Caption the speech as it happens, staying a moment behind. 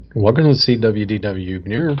Welcome to CWDW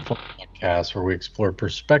Near Podcast, where we explore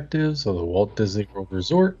perspectives of the Walt Disney World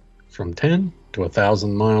Resort from 10 to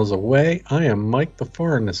 1,000 miles away. I am Mike, the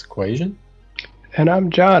far in this equation. And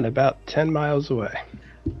I'm John, about 10 miles away.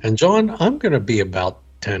 And John, I'm going to be about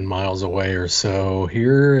 10 miles away or so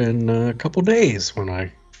here in a couple days when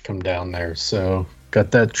I come down there. So,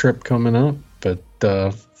 got that trip coming up. But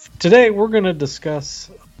today we're going to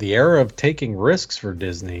discuss the era of taking risks for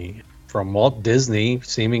Disney. From Walt Disney,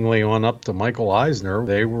 seemingly on up to Michael Eisner,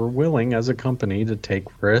 they were willing as a company to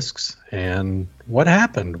take risks. And what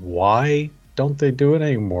happened? Why don't they do it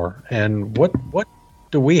anymore? And what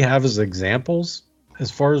do we have as examples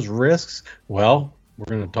as far as risks? Well,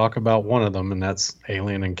 we're going to talk about one of them, and that's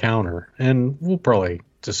Alien Encounter. And we'll probably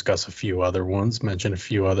discuss a few other ones, mention a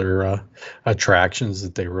few other attractions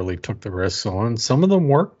that they really took the risks on. Some of them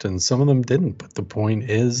worked and some of them didn't. But the point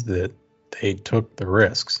is that they took the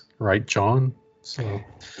risks. Right, John? So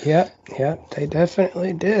Yeah, they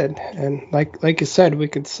definitely did. And like you said, we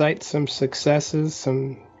could cite some successes,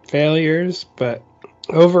 some failures, but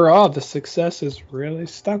overall the successes really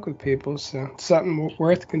stuck with people, so it's something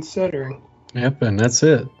worth considering. yep, and that's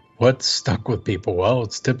it. What stuck with people? Well,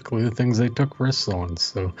 it's typically the things they took risks on.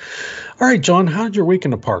 So, all right, John, how did your week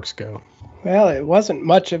in the parks go? Well, it wasn't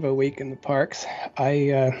much of a week in the parks.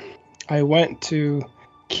 I went to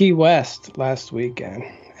Key West last weekend,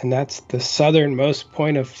 and that's the southernmost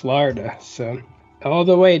point of Florida. So all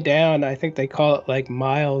the way down, I think they call it like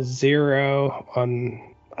mile zero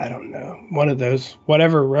on, I don't know, one of those,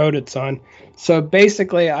 whatever road it's on. So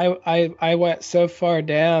basically, I went so far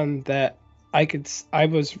down that I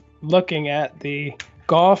was looking at the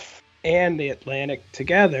Gulf and the Atlantic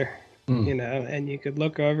together, and you could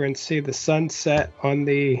look over and see the sunset on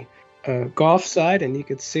the Gulf side, and you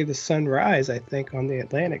could see the sunrise, I think, on the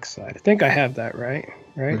Atlantic side. I think I have that right?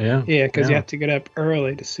 Yeah. Yeah, because you have to get up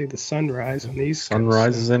early to see the sunrise on the East Coast.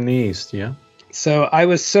 Sunrise is in the east, yeah. So I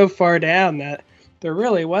was so far down that there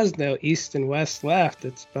really was no east and west left.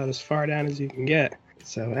 It's about as far down as you can get.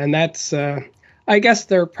 So, and that's, I guess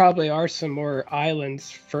there probably are some more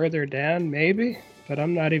islands further down, maybe, but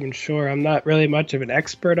I'm not even sure. I'm not really much of an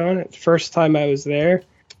expert on it. First time I was there.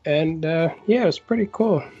 And yeah, it was pretty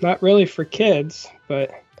cool. Not really for kids,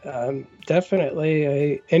 but definitely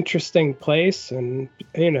a interesting place and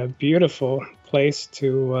beautiful place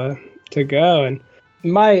to go. And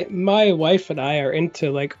my wife and I are into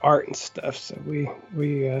like art and stuff, so we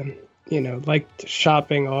liked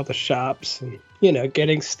shopping all the shops and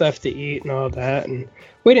getting stuff to eat and all that. And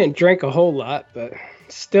we didn't drink a whole lot, but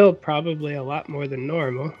still probably a lot more than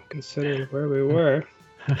normal considering where we were.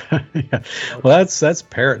 Yeah. Well, that's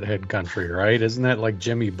Parrot Head country, right? Isn't that like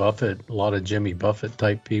Jimmy Buffett? A lot of Jimmy Buffett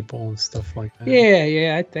type people and stuff like that.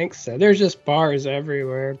 Yeah, I think so. There's just bars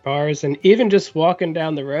everywhere, and even just walking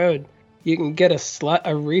down the road, you can get a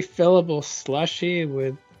refillable slushy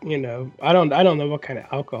with I don't know what kind of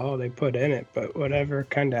alcohol they put in it, but whatever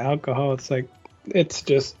kind of alcohol, it's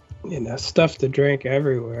just stuff to drink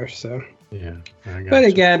everywhere. So yeah, but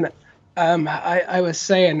again. I was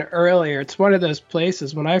saying earlier, it's one of those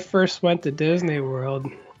places, when I first went to Disney World,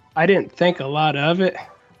 I didn't think a lot of it.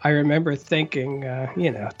 I remember thinking,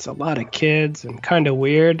 it's a lot of kids and kind of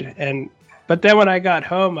weird. But then when I got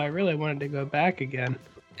home, I really wanted to go back again.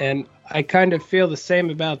 And I kind of feel the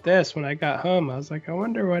same about this. When I got home, I was like, I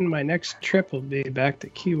wonder when my next trip will be back to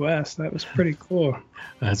Key West. That was pretty cool.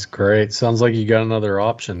 That's great. Sounds like you got another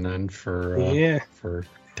option then for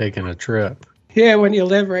taking a trip. Yeah, when you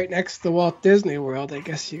live right next to Walt Disney World, I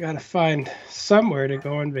guess you got to find somewhere to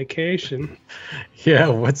go on vacation. Yeah,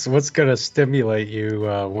 what's going to stimulate you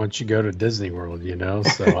once you go to Disney World,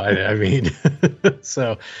 So, I mean,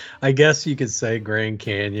 so I guess you could say Grand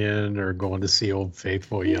Canyon or going to see Old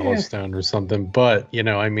Faithful, Yellowstone or something. But,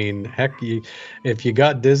 I mean, heck, if you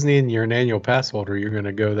got Disney and you're an annual pass holder, you're going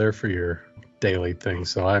to go there for your daily thing.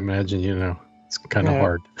 So I imagine, it's kind of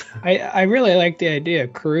hard. I really like the idea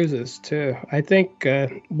of cruises too. I think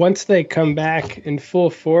once they come back in full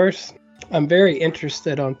force, I'm very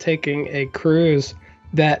interested on taking a cruise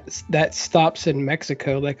that stops in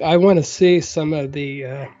Mexico. Like I want to see some of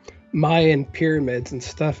the Mayan pyramids and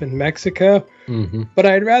stuff in Mexico, but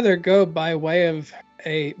I'd rather go by way of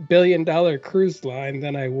a billion-dollar cruise line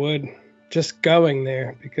than I would just going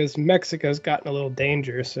there, because Mexico's gotten a little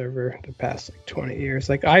dangerous over the past 20 years.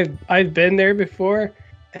 Like I've been there before,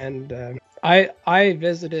 and I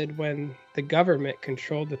visited when the government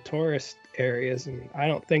controlled the tourist areas, and I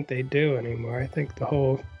don't think they do anymore. I think the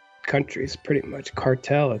whole country's pretty much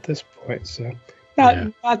cartel at this point. So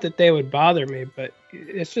not that they would bother me, but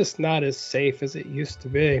it's just not as safe as it used to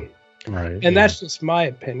be. Right. And Yeah. that's just my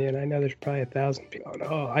opinion. I know there's probably 1,000 people.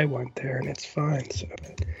 Oh, I went there and it's fine. So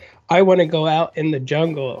I want to go out in the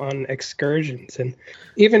jungle on excursions. And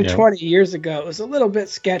even Yep. 20 years ago, it was a little bit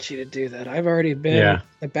sketchy to do that. I've already been Yeah.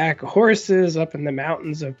 the back of horses up in the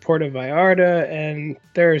mountains of Puerto Vallarta, and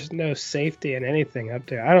there's no safety in anything up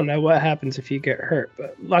there. I don't know what happens if you get hurt,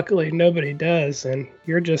 but luckily nobody does. And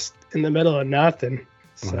you're just in the middle of nothing.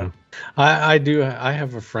 So. Wow. I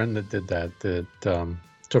have a friend that did that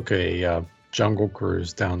took a jungle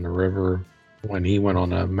cruise down the river when he went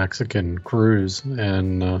on a Mexican cruise,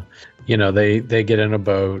 and they get in a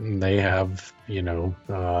boat and they have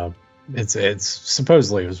it's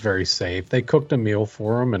supposedly it was very safe. They cooked a meal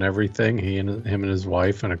for him and everything. Him and his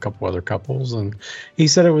wife and a couple other couples, and he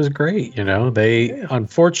said it was great.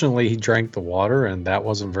 Unfortunately he drank the water and that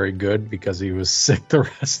wasn't very good because he was sick the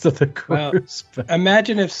rest of the cruise. Well,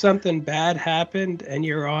 imagine if something bad happened and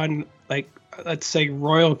you're on, like, let's say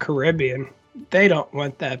Royal Caribbean. They don't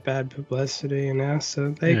want that bad publicity, so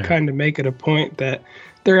they kind of make it a point that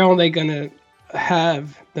they're only going to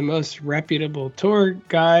have the most reputable tour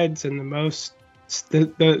guides and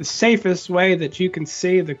the safest way that you can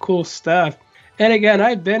see the cool stuff. And again,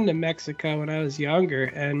 I've been to Mexico when I was younger,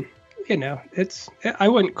 and I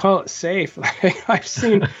wouldn't call it safe. Like, I've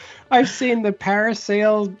seen the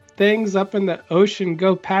parasail things up in the ocean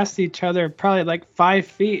go past each other probably like 5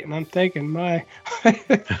 feet, and I'm thinking,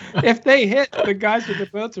 if they hit, the guys with the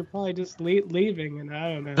boats are probably just leaving, and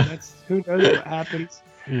I don't know. That's who knows what happens.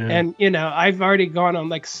 Yeah. And I've already gone on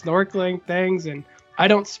like snorkeling things, and I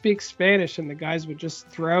don't speak Spanish, and the guys would just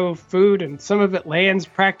throw food, and some of it lands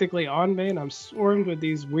practically on me, and I'm swarmed with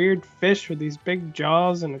these weird fish with these big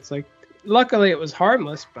jaws, and it's like, luckily it was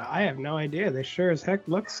harmless, but I have no idea. They sure as heck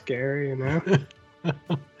look scary,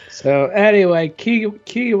 So anyway,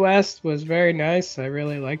 Key West was very nice. I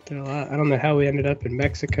really liked it a lot. I don't know how we ended up in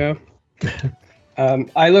Mexico.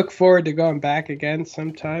 I look forward to going back again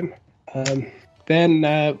sometime. Then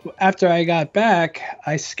after I got back,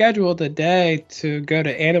 I scheduled a day to go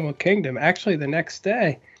to Animal Kingdom, actually the next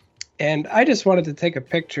day. And I just wanted to take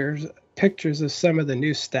pictures of some of the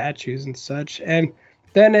new statues and such. And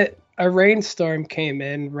then a rainstorm came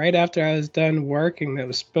in right after I was done working that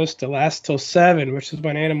was supposed to last till 7, which is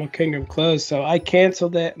when Animal Kingdom closed. So I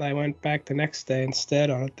canceled it and I went back the next day instead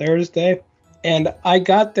on a Thursday. And I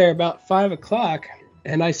got there about 5 o'clock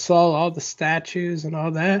and I saw all the statues and all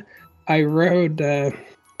that. I rode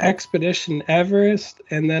Expedition Everest,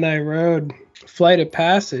 and then I rode Flight of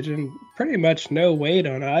Passage, and pretty much no wait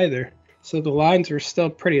on either. So the lines were still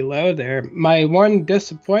pretty low there. My one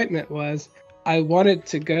disappointment was I wanted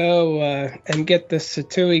to go and get the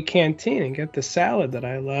Satui Canteen and get the salad that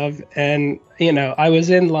I love. And, I was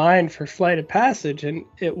in line for Flight of Passage, and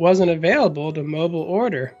it wasn't available to mobile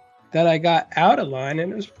order. Then I got out of line,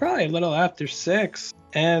 and it was probably a little after 6.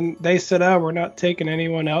 And they said, oh, we're not taking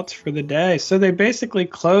anyone else for the day. So they basically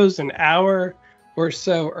closed an hour or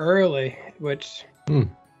so early, which,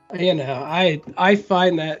 I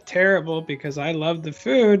find that terrible because I love the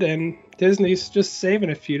food, and Disney's just saving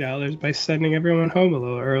a few dollars by sending everyone home a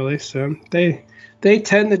little early. So they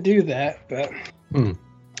tend to do that. But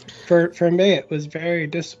for me, it was very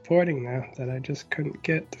disappointing, though, that I just couldn't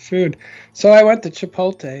get the food. So I went to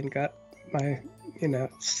Chipotle and got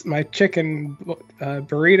my chicken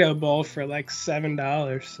burrito bowl for like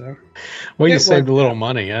 $7. So, well, you saved a little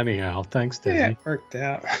money anyhow. Thanks, Disney. Yeah, it worked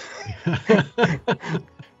out.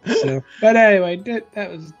 But anyway,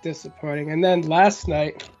 that was disappointing. And then last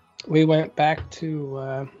night we went back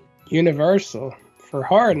to Universal for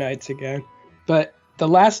Horror Nights again. But the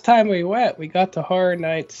last time we went, we got to Horror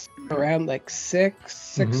Nights around like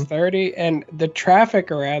 6:30, and the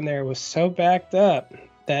traffic around there was so backed up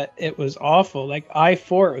that it was awful. Like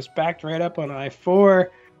I-4, it was backed right up on I-4.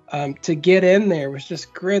 To get in there was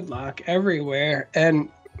just gridlock everywhere. And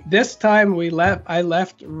this time I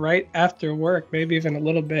left right after work, maybe even a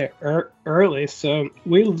little bit early. So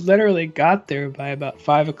we literally got there by about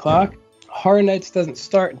 5 o'clock. Horror Nights doesn't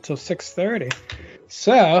start until 6:30.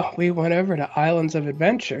 So we went over to Islands of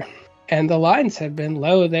Adventure. And the lines have been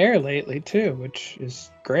low there lately, too, which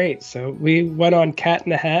is great. So we went on Cat in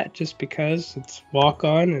the Hat just because it's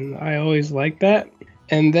walk-on, and I always like that.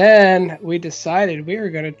 And then we decided we were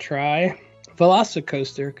going to try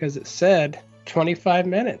Velocicoaster because it said 25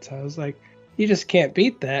 minutes. I was like, you just can't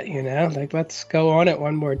beat that, Like, let's go on it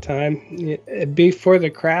one more time before the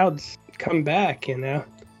crowds come back,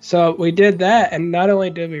 So we did that, and not only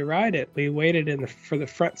did we ride it, we waited for the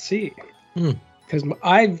front seat. Because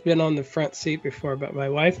I've been on the front seat before, but my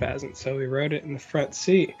wife hasn't, so we rode it in the front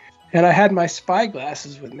seat. And I had my spy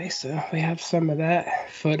glasses with me, so we have some of that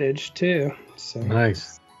footage too. So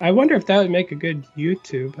nice. I wonder if that would make a good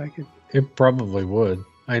YouTube. I could. It probably would.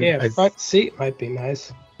 Front seat might be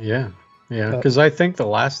nice. Yeah. Yeah, because I think the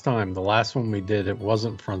last one we did, it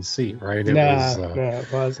wasn't front seat, right? No, it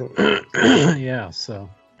wasn't. Yeah, so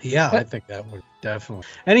yeah, I think that would definitely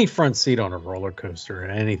any front seat on a roller coaster or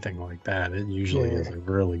anything like that. It usually is a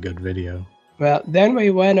really good video. Well, then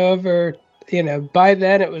we went over. By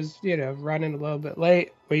then it was running a little bit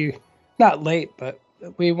late. Not late, but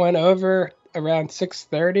we went over around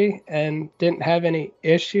 6:30 and didn't have any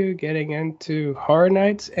issue getting into Horror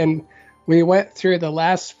Nights, and we went through the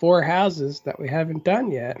last 4 houses that we haven't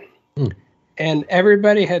done yet. And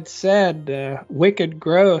everybody had said Wicked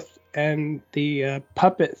Growth and the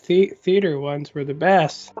Puppet Theater ones were the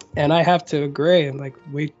best. And I have to agree. Like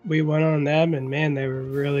we went on them, and man, they were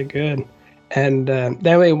really good. And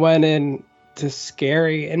then we went in to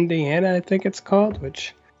Scary Indiana, I think it's called,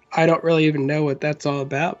 which I don't really even know what that's all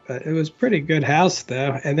about, but it was a pretty good house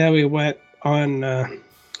though. And then we went on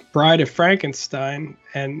Bride of Frankenstein,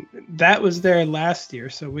 and that was there last year,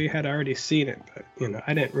 so we had already seen it, but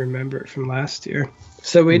I didn't remember it from last year.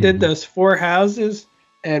 So we did those 4 houses,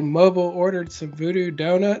 and Mobile ordered some Voodoo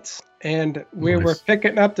Donuts, and we were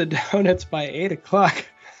picking up the donuts by 8 o'clock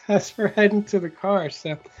as we're heading to the car.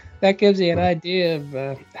 So that gives you an idea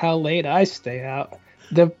of how late I stay out.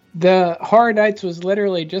 The Horror Nights was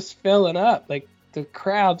literally just filling up. Like, the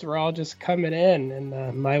crowds were all just coming in,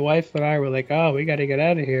 and my wife and I were like, "Oh, we got to get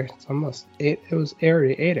out of here." It's almost 8. It was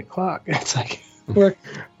already 8 o'clock. It's like we're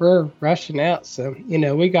rushing out. So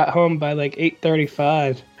we got home by like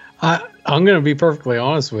 8:35. I'm going to be perfectly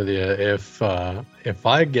honest with you. If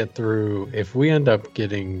we end up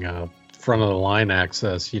getting front of the line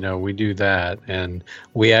access, we do that, and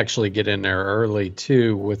we actually get in there early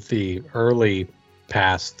too with the early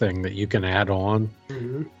pass thing that you can add on.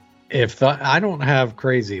 Mm-hmm. If I don't have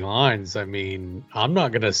crazy lines, I mean, I'm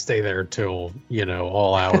not going to stay there till,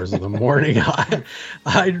 all hours of the morning.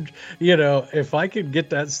 If I could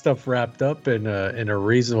get that stuff wrapped up in a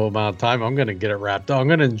reasonable amount of time, I'm going to get it wrapped up. I'm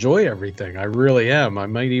going to enjoy everything. I really am. I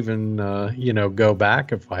might even, go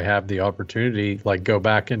back if I have the opportunity, like go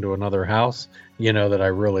back into another house, that I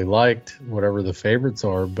really liked, whatever the favorites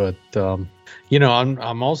are. But,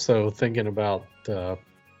 I'm also thinking about,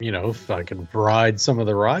 if I can ride some of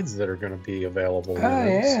the rides that are going to be available.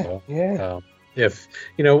 If,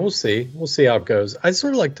 we'll see how it goes. I'd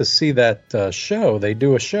sort of like to see that show. They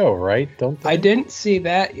do a show, right? Don't they? I didn't see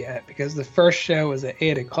that yet because the first show was at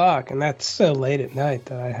 8 o'clock, and that's so late at night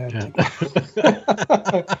that I had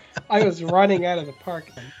to. I was running out of the park,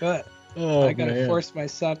 but I got to force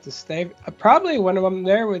myself to stay. Probably when I'm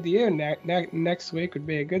there with you next week would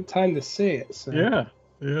be a good time to see it. So. Yeah,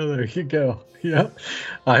 there you go. Yeah,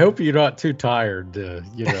 I hope you're not too tired. Based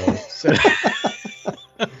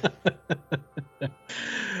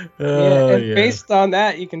on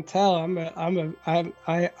that, you can tell I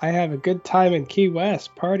have a good time in Key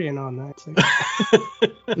West partying all night. So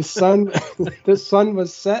the sun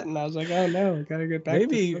was setting. I was like, oh no, we gotta get back.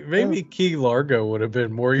 Maybe Key Largo would have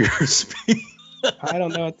been more your speed. I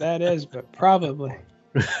don't know what that is, but probably.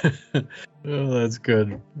 Oh, that's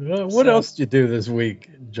good. What else did you do this week,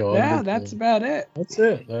 John? Yeah, that's about it. That's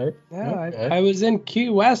it, right? Yeah, okay. I was in Key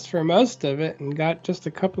West for most of it and got just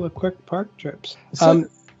a couple of quick park trips. So,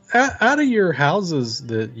 out of your houses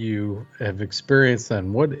that you have experienced,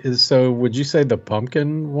 then would you say the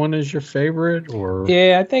pumpkin one is your favorite, or?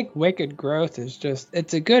 Yeah, I think Wicked Growth is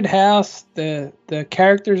it's a good house. The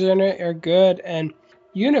characters in it are good, and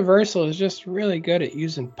Universal is just really good at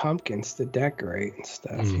using pumpkins to decorate and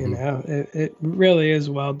stuff. Mm-hmm. It really is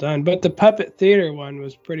well done. But the Puppet Theater one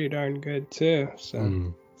was pretty darn good too.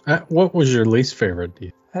 So, what was your least favorite?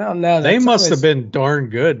 I don't know. They must have been darn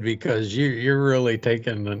good because you're really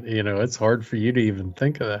taking. It's hard for you to even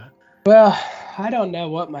think of that. Well, I don't know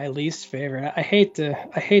what my least favorite. I hate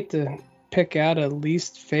to pick out a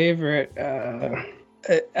least favorite.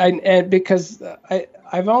 Because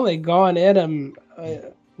I've only gone in them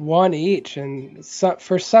one each, and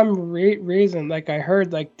for some reason, like I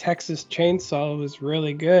heard, like Texas Chainsaw was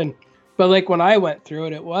really good, but like when I went through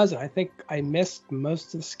it, it wasn't. I think I missed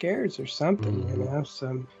most of the scares or something,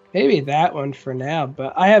 So maybe that one for now.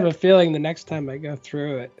 But I have a feeling the next time I go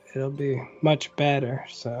through it, it'll be much better.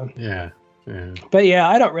 So yeah. But yeah,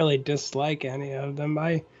 I don't really dislike any of them.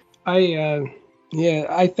 I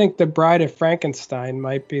think the Bride of Frankenstein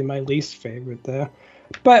might be my least favorite, though.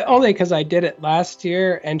 But only because I did it last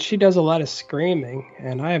year, and she does a lot of screaming,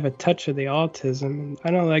 and I have a touch of the autism, and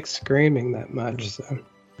I don't like screaming that much. So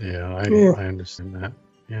I understand that.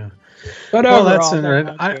 Yeah. But overall, that's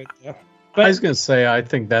I was going to say, I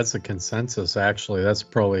think that's a consensus, actually. That's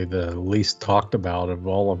probably the least talked about of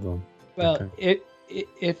all of them. Well,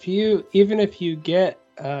 if you get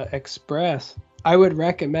Express, I would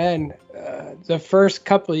recommend the first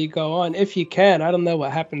couple you go on, if you can. I don't know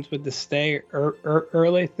what happens with the stay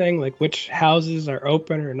early thing, like which houses are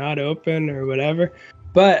open or not open or whatever.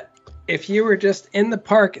 But if you were just in the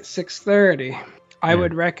park at 6:30, I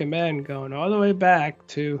would recommend going all the way back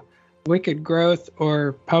to Wicked Growth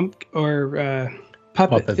or Puppet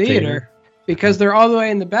Theater, because they're all the way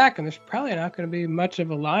in the back, and there's probably not going to be much of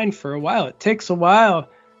a line for a while. It takes a while.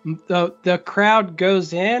 The crowd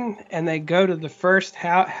goes in, and they go to the first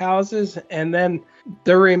houses, and then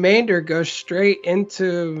the remainder goes straight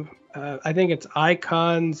into, I think it's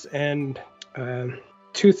Icons and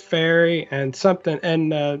Tooth Fairy and something,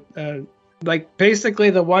 and like basically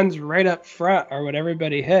the ones right up front are what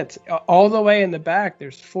everybody hits. All the way in the back,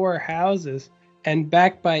 there's 4 houses, and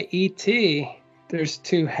back by E.T., there's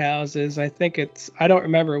 2 houses. I think I don't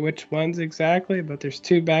remember which ones exactly, but there's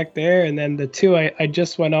 2 back there, and then the 2 I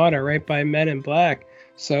just went on are right by Men in Black.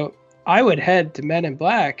 So I would head to Men in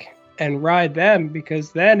Black and ride them,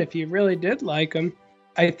 because then if you really did like them,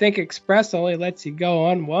 I think Express only lets you go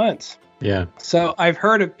on once. Yeah. So I've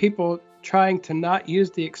heard of people trying to not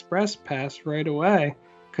use the Express Pass right away,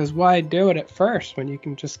 because why do it at first when you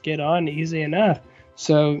can just get on easy enough?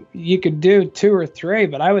 So you could do 2 or 3,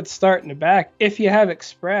 but I would start in the back. If you have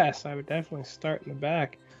Express, I would definitely start in the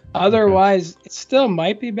back. Otherwise, it still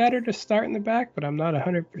might be better to start in the back, but I'm not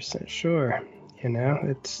 100% sure.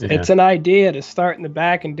 It's an idea to start in the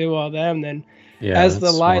back and do all them, then as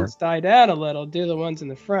the lines die down a little, do the ones in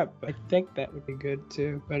the front. But I think that would be good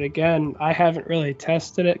too. But again, I haven't really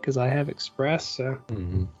tested it because I have Express. So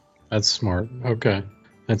That's smart. Okay,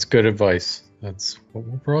 that's good advice. That's what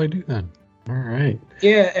we'll probably do then. All right.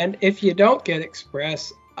 Yeah, and if you don't get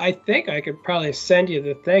Express, I think I could probably send you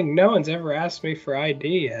the thing. No one's ever asked me for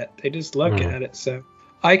ID yet. They just look at it. So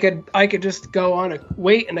I could just go on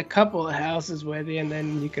wait in a couple of houses with you, and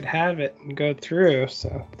then you could have it and go through.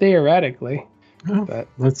 So theoretically. Well, but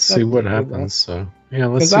let's see what happens. So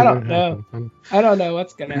let's see I don't know. I don't know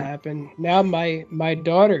what's gonna happen. Now my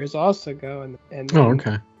daughter is also going, and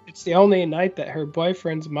okay. It's the only night that her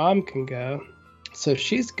boyfriend's mom can go, so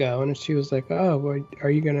she's going, and she was like, "Oh, well, are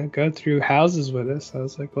you gonna go through houses with us?" I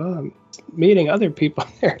was like, "Well, I'm meeting other people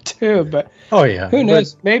there too, but who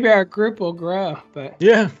knows? Maybe our group will grow." But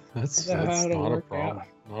that's not a problem.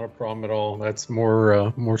 Not a problem at all. That's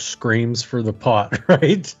more screams for the pot,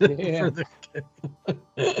 right? Yeah. For the kid.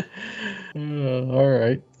 All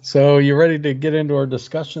right. So you ready to get into our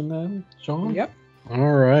discussion then, Sean? Yep.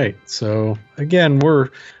 All right. So again, we're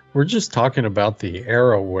just talking about the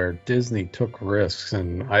era where Disney took risks,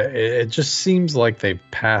 and it just seems like they've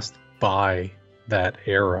passed by that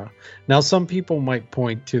era. Now, some people might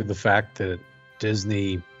point to the fact that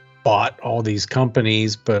Disney bought all these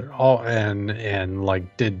companies, but and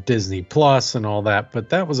like did Disney Plus and all that, but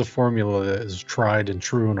that was a formula that is tried and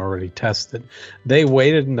true and already tested. They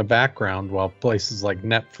waited in the background while places like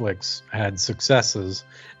Netflix had successes,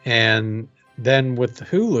 and then with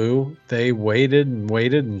Hulu, they waited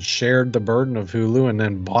and shared the burden of Hulu, and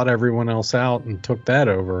then bought everyone else out and took that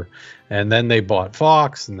over. And then they bought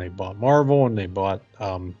Fox, and they bought Marvel, and they bought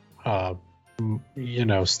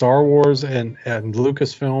Star Wars and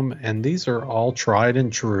Lucasfilm, and these are all tried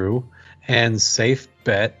and true and safe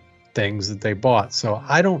bet things that they bought. So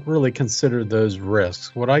I don't really consider those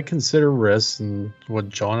risks. What I consider risks, and what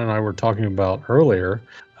John and I were talking about earlier,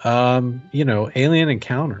 Alien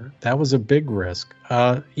Encounter, that was a big risk.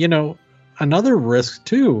 Another risk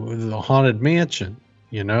too, the Haunted Mansion.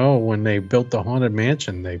 When they built the Haunted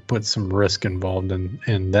Mansion, they put some risk involved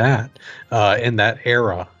in that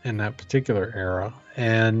era, in that particular era.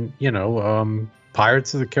 And,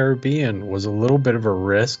 Pirates of the Caribbean was a little bit of a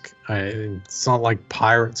risk. It's not like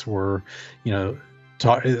pirates were,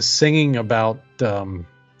 singing about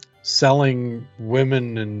selling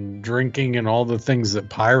women and drinking and all the things that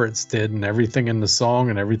pirates did, and everything in the song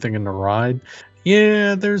and everything in the ride.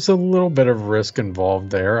 Yeah, there's a little bit of risk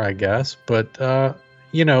involved there, I guess. But,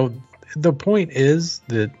 the point is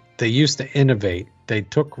that they used to innovate. They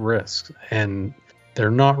took risks, and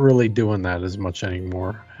they're not really doing that as much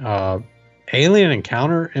anymore. Alien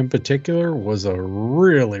Encounter in particular was a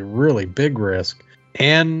really, really big risk.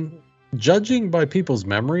 And judging by people's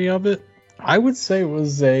memory of it, I would say it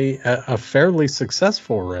was a fairly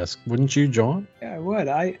successful risk. Wouldn't you, John? Yeah, I would.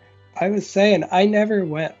 I was saying I never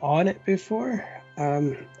went on it before.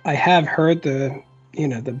 I have heard the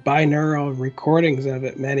binaural recordings of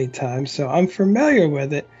it many times, so I'm familiar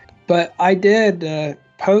with it. But I did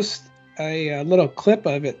post a little clip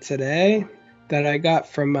of it today that I got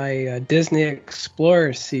from my Disney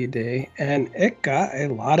Explorer CD, and it got a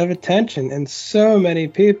lot of attention, and so many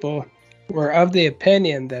people were of the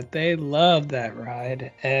opinion that they loved that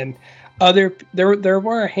ride, and there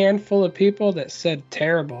were a handful of people that said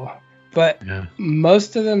terrible, but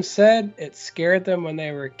most of them said it scared them when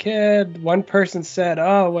they were a kid. One person said,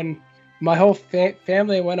 "Oh, when my whole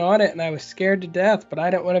family went on it, and I was scared to death, but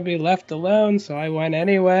I didn't want to be left alone, so I went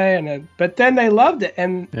anyway." But then they loved it,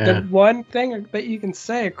 and the one thing that you can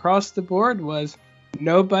say across the board was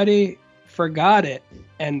nobody forgot it,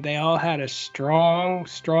 and they all had a strong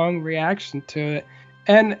reaction to it.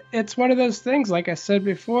 And it's one of those things, like I said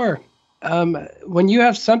before, when you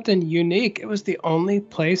have something unique, it was the only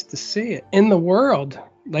place to see it in the world.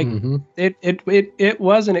 Like it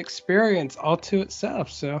was an experience all to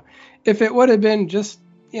itself. So if it would have been just,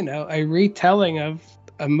 a retelling of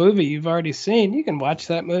a movie you've already seen, you can watch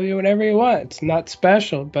that movie whenever you want. It's not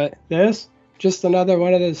special, but this, just another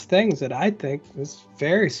one of those things that I think was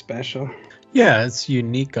very special. Yeah, it's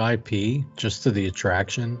unique IP just to the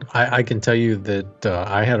attraction. I can tell you that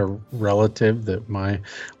I had a relative that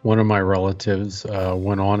one of my relatives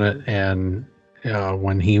went on it, and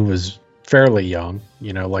when he was fairly young,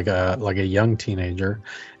 like a young teenager,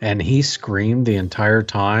 and he screamed the entire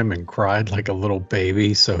time and cried like a little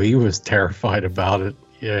baby. So he was terrified about it.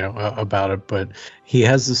 But he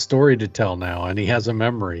has a story to tell now, and he has a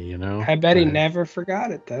memory. I bet he never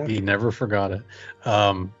forgot it, though. He never forgot it.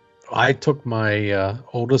 I took my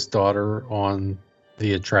oldest daughter on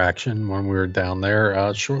the attraction when we were down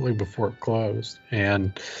there shortly before it closed,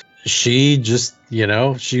 and she just,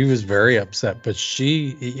 she was very upset. But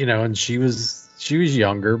she, and she was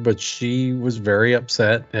younger, but she was very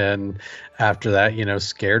upset. And after that,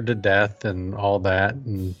 scared to death and all that,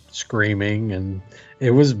 and screaming, and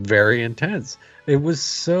it was very intense. It was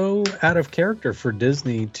so out of character for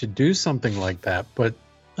Disney to do something like that. But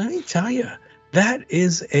let me tell you, that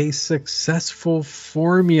is a successful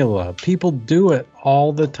formula. People do it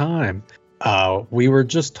all the time. We were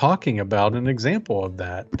just talking about an example of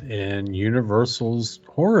that in Universal's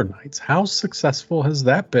Horror Nights. How successful has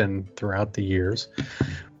that been throughout the years?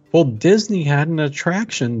 Well, Disney had an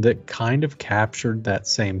attraction that kind of captured that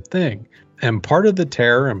same thing. And part of the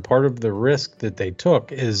terror and part of the risk that they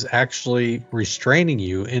took is actually restraining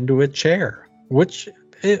you into a chair, which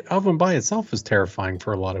of and by itself is terrifying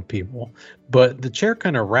for a lot of people. But the chair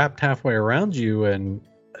kind of wrapped halfway around you, and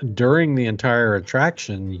during the entire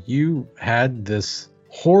attraction, you had this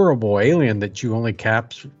horrible alien that you only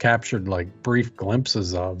captured like brief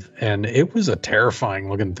glimpses of, and it was a terrifying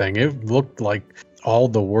looking thing. It looked like all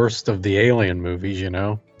the worst of the Alien movies,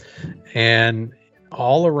 and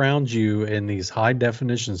all around you in these high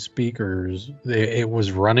definition speakers, it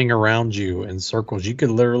was running around you in circles. You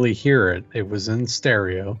could literally hear it. It was in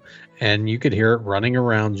stereo, and you could hear it running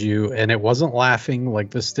around you, and it wasn't laughing like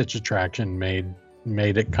the Stitch attraction made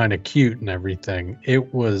it kind of cute and everything.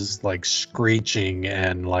 It was like screeching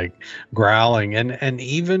and like growling, and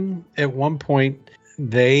even at one point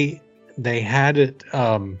they had it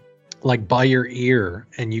like by your ear,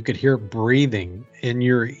 and you could hear it breathing in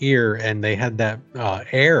your ear, and they had that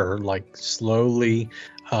air like slowly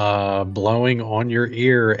blowing on your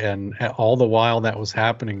ear, and all the while that was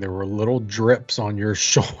happening, there were little drips on your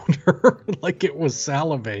shoulder like it was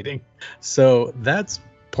salivating. So that's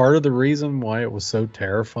part of the reason why it was so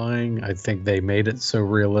terrifying. I think they made it so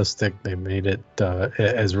realistic. They made it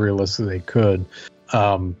as realistic as they could.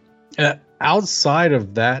 Outside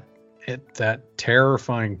of that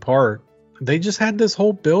terrifying part, they just had this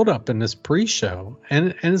whole build-up in this pre-show,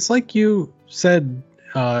 and it's like you said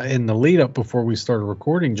in the lead-up before we started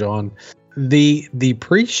recording, John, the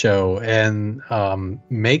pre-show and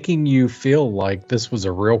making you feel like this was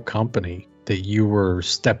a real company that you were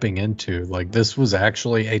stepping into, like this was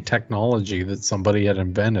actually a technology that somebody had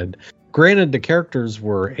invented. Granted, the characters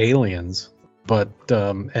were aliens, but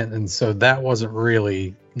and so that wasn't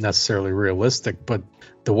really necessarily realistic, but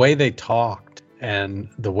the way they talked and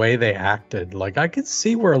the way they acted, like I could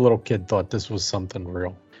see where a little kid thought this was something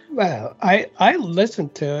real. Well, I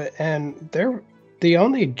listened to it, and the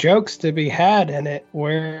only jokes to be had in it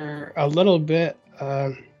were a little bit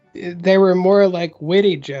they were more like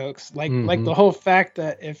witty jokes, like the whole fact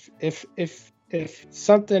that if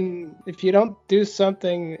you don't do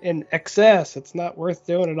something in excess, it's not worth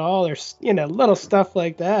doing at all, or little stuff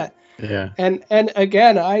like that. Yeah. And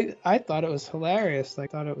again, I thought it was hilarious. I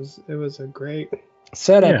thought it was a great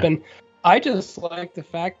setup, and I just like the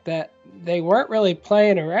fact that they weren't really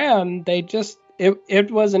playing around. They just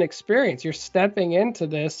it was an experience. You're stepping into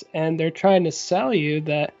this, and they're trying to sell you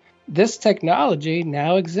that this technology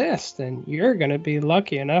now exists, and you're going to be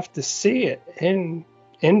lucky enough to see it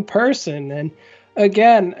in person. And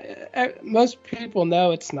again, most people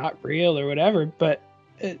know it's not real or whatever, but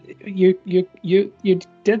you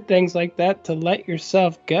did things like that to let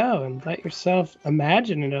yourself go and let yourself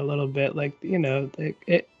imagine it a little bit. Like,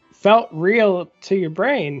 it felt real to your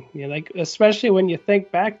brain. Like, especially when you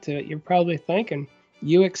think back to it, you're probably thinking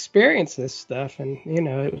you experienced this stuff, and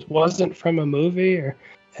it wasn't from a movie.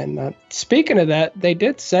 And speaking of that, they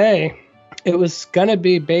did say it was gonna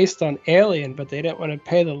be based on Alien, but they didn't want to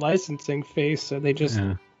pay the licensing fee, so they just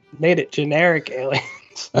made it generic Alien.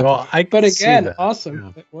 Well, but again, awesome.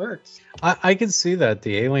 Yeah. It works. I could see that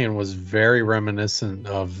the alien was very reminiscent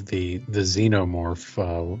of the xenomorph,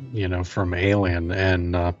 from Alien,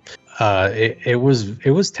 and it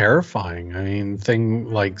was terrifying. I mean,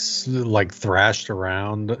 thing like thrashed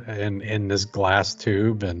around in this glass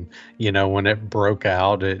tube, and when it broke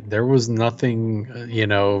out, there was nothing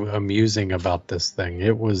amusing about this thing.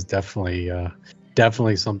 It was definitely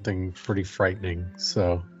something pretty frightening.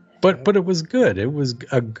 So. But it was good. It was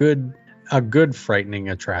a good frightening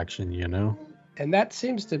attraction, And that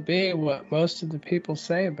seems to be what most of the people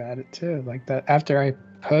say about it too. Like that after I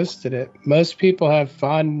posted it, most people have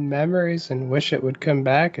fond memories and wish it would come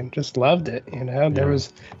back and just loved it. There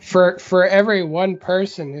was for every one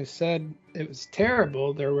person who said it was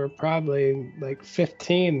terrible, there were probably like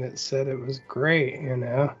 15 that said it was great.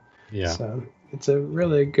 Yeah. So it's a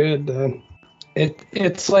really good.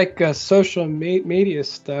 It's like social media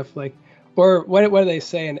stuff, like, or what do they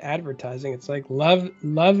say in advertising? It's like love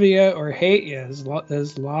you or hate you, as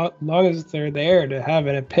long as they're there to have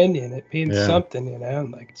an opinion, it means something,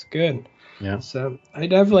 like it's good. Yeah. So I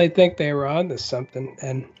definitely think they were onto something,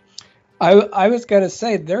 and I was gonna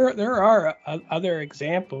say there are other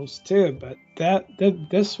examples too, but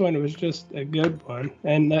this one was just a good one.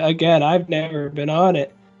 And again, I've never been on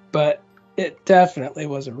it, but it definitely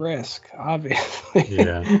was a risk, obviously.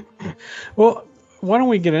 Yeah. Well, why don't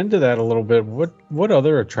we get into that a little bit? What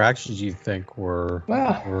other attractions do you think were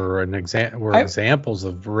examples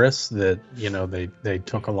of risks that they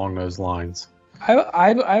took along those lines?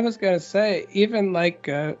 I was gonna say, even like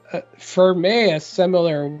for me, a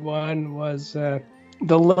similar one was the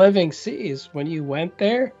Living Seas. When you went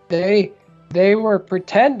there, they were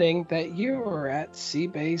pretending that you were at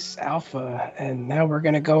Seabase Alpha, and now we're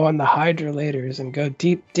going to go on the hydrolators and go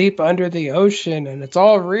deep under the ocean, and it's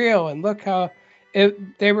all real. And look how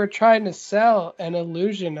they were trying to sell an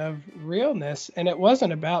illusion of realness, and it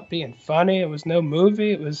wasn't about being funny. It was no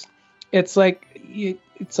movie. It's like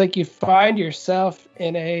you find yourself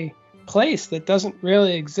in a place that doesn't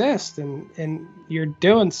really exist, and you're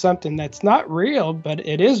doing something that's not real, but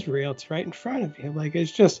it is real. It's right in front of you. Like,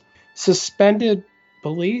 it's just suspended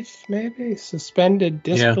belief, maybe suspended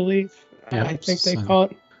disbelief. Yeah. I think they call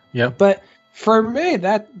it. Yeah. But for me,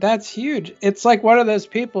 that's huge. It's like one of those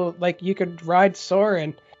people, like, you could ride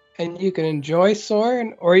Soarin' and you can enjoy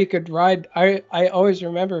Soarin', or you could ride. I always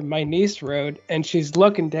remember my niece rode, and she's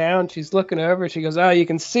looking down, she's looking over, she goes, "Oh, you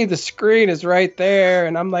can see the screen is right there,"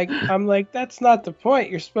 and I'm like, that's not the point.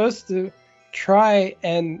 You're supposed to try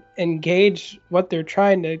and engage what they're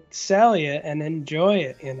trying to sell you and enjoy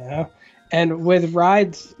it, And with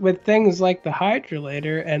rides, with things like the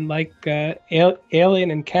hydrolator and like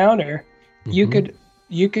Alien Encounter, you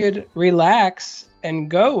could relax and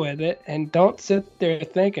go with it, and don't sit there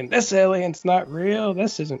thinking this alien's not real,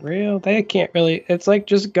 this isn't real. They can't really. It's like,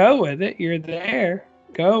 just go with it. You're there,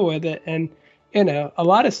 go with it, and a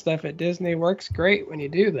lot of stuff at Disney works great when you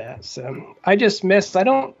do that. So I just missed.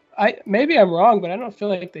 Maybe I'm wrong, but I don't feel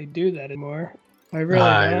like they do that anymore. I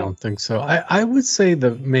don't think so. I would say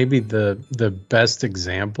maybe the best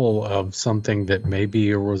example of something that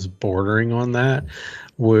maybe was bordering on that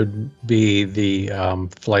would be the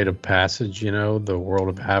Flight of Passage, the World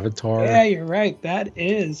of Avatar. Yeah, you're right. That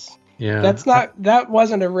is. Yeah. That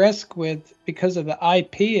wasn't a risk because of the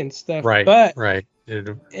IP and stuff. Right. But right.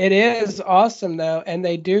 It is awesome though, and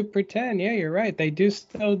they do pretend. Yeah, you're right. They do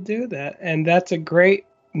still do that, and that's a great.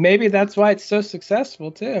 Maybe that's why it's so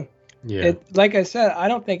successful too. Yeah. Like I said, I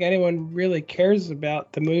don't think anyone really cares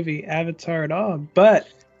about the movie Avatar at all, but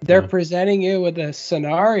they're presenting you with a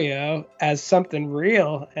scenario as something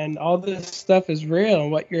real, and all this stuff is real,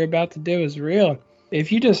 and what you're about to do is real.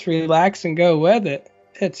 If you just relax and go with it,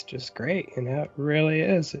 it's just great. It really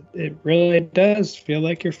is. It really does feel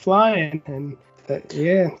like you're flying, and that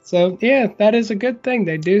is a good thing.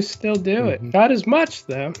 They do still do it. Not as much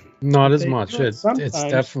though. Not as much. It's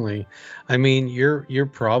definitely. I mean, you're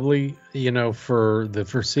probably for the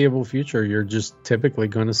foreseeable future, you're just typically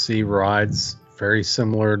going to see rides very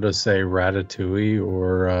similar to say Ratatouille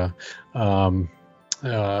or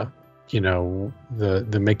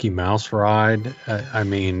the Mickey Mouse ride. I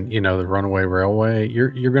mean, the Runaway Railway.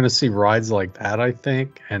 You're going to see rides like that, I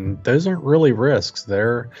think, and those aren't really risks.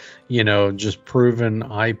 They're just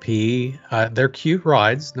proven IP. They're cute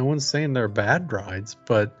rides. No one's saying they're bad rides,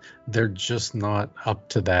 but they're just not up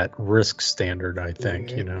to that risk standard, I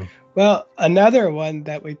think. Well, another one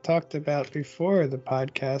that we talked about before the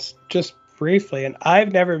podcast, just briefly, and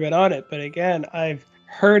I've never been on it, but again, I've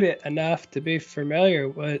heard it enough to be familiar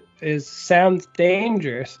with, is Sounds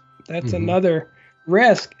Dangerous. That's another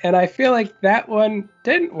risk, and I feel like that one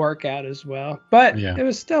didn't work out as well, but it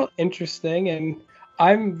was still interesting, and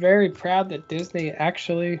I'm very proud that Disney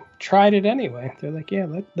actually tried it anyway. They're like, yeah,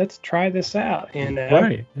 let's try this out.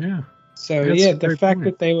 Right, yeah. So, the fact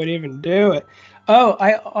that they would even do it.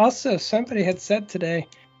 Oh, somebody had said today,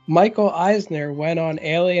 Michael Eisner went on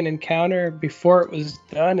Alien Encounter before it was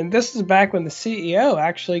done. And this is back when the CEO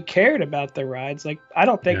actually cared about the rides. Like, I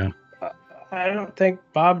don't think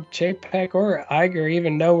Bob Chapek or Iger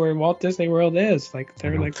even know where Walt Disney World is. Like,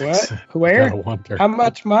 they're like, what? So. Where? How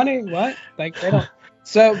much money? What? Like, they don't.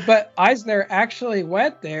 So, but Eisner actually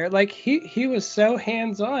went there. Like, he was so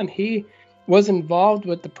hands-on. He was involved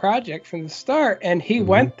with the project from the start, and he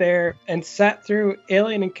went there and sat through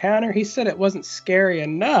Alien Encounter. He said it wasn't scary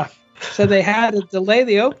enough, so they had to delay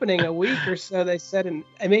the opening a week or so, they said, and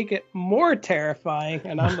make it more terrifying.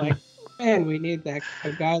 And I'm like, man, we need a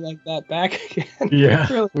guy like that back again.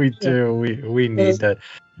 Yeah, really, we do. We need that.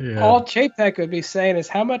 Yeah. All Chapek would be saying is,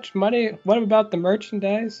 how much money, what about the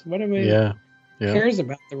merchandise? What do we cares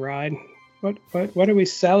about the ride? What are we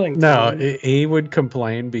selling? No, he would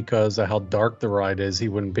complain because of how dark the ride is. He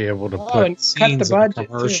wouldn't be able to put scenes in the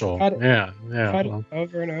commercial. Cut it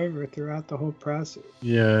over and over throughout the whole process.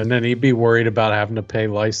 Yeah, and then he'd be worried about having to pay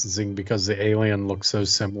licensing because the alien looks so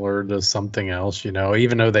similar to something else,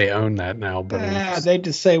 even though they own that now. But they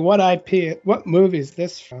just say, what IP, what movie is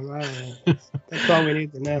this from? I don't know. That's all we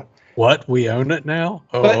need to know. What? We own it now?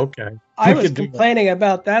 Oh, but okay. I was complaining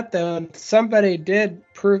about that, though, and somebody did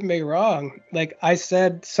prove me wrong. Like, I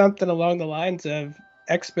said something along the lines of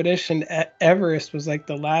Expedition Everest was like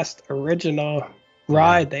the last original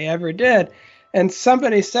ride they ever did. And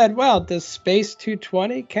somebody said, well, does Space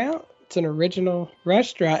 220 count? It's an original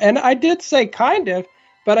restaurant. And I did say kind of,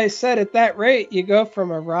 but I said at that rate, you go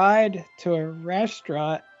from a ride to a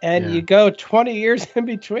restaurant, and you go 20 years in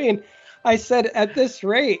between. I said, at this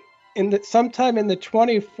rate, sometime in the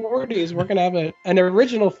 2040s, we're gonna have an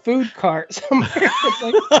original food cart somewhere. It's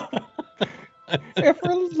like, if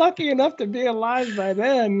we're lucky enough to be alive by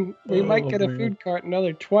then, we might get a food cart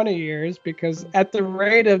another 20 years, because at the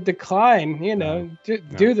rate of decline,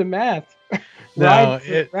 do the math.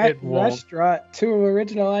 Restaurant, 2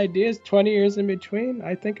 original ideas, 20 years in between.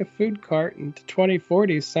 I think a food cart in the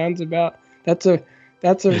 2040s sounds about that's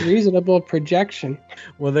a reasonable projection.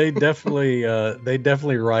 Well, they definitely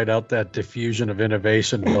ride out that diffusion of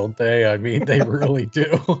innovation, don't they? I mean, they really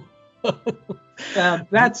do.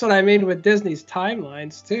 That's what I mean with Disney's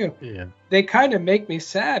timelines too. Yeah. They kind of make me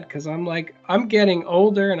sad, because I'm like, I'm getting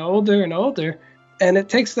older and older and older, and it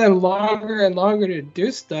takes them longer and longer to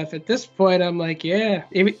do stuff. At this point, I'm like, yeah,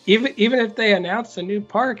 even if they announce a new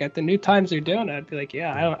park at the new times they're doing it, I'd be like,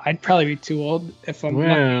 I'd probably be too old if I'm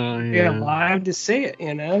alive to see it,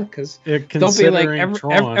 because they'll be like,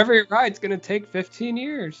 every ride's going to take 15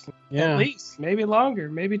 years. At least, maybe longer,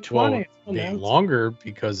 maybe 20. Well, longer,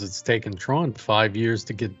 because it's taken Tron 5 years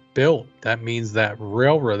to get built. That means that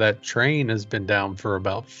railroad, that train has been down for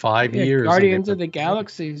about 5 years. Guardians of the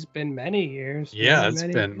Galaxy has been many years. Yeah, it's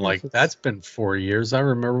been that's been 4 years. I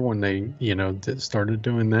remember when they, started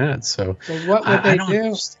doing that. So what would they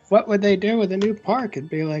do? What would they do with a new park? It'd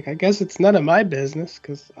be like, I guess it's none of my business,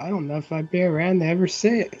 because I don't know if I'd be around to ever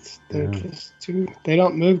see it. They're just they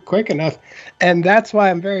don't move quick enough. And that's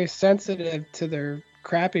why I'm very sensitive to their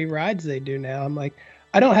crappy rides they do now. I'm like,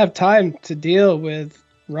 I don't have time to deal with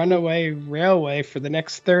Runaway Railway for the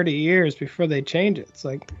next 30 years before they change it. It's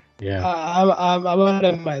like, I'm out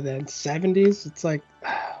of my 70s. It's like,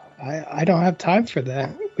 I don't have time for that.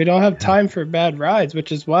 We don't have time for bad rides,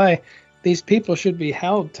 which is why these people should be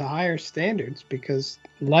held to higher standards, because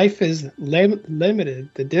life is limited.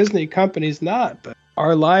 The Disney company's not, but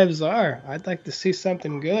our lives are. I'd like to see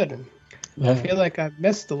something good, and I feel like I've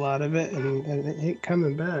missed a lot of it, and it ain't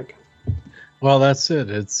coming back. Well, that's it.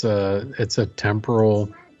 It's a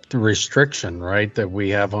temporal restriction, right, that we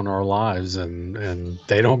have on our lives, and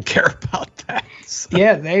they don't care about that. So.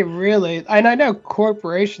 Yeah, they really. And I know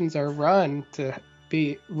corporations are run to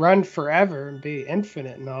be run forever and be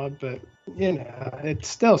infinite and all, but it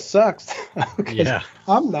still sucks because Yeah.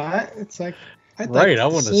 I'm not. It's like Right. I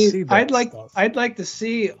want to see that stuff. I'd like to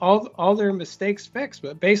see all their mistakes fixed,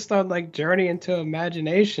 but based on like Journey into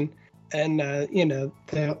Imagination, and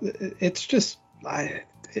it's just by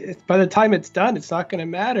the time it's done, it's not going to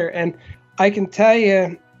matter. And I can tell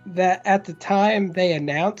you that at the time they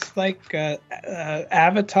announced like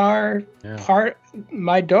Avatar part,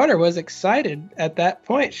 my daughter was excited at that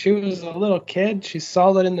point. She was a little kid. She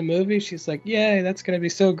saw it in the movie. She's like, "Yay, that's going to be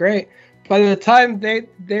so great." By the time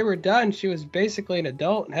they were done, she was basically an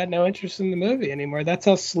adult and had no interest in the movie anymore. That's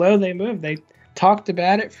how slow they moved. They talked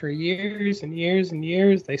about it for years and years and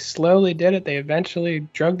years. They slowly did it. They eventually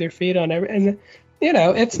drug their feet on everything. And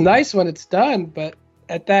it's nice when it's done, but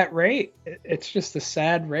at that rate, it's just a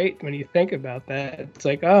sad rate when you think about that. It's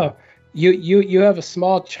like, oh, you have a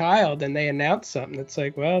small child and they announce something. It's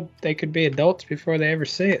like, well, they could be adults before they ever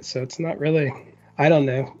see it. So it's not really, I don't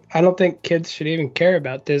know. I don't think kids should even care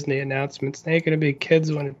about Disney announcements. They ain't going to be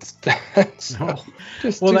kids when it's done. So, No.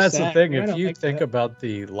 Well, that's the thing. If you think about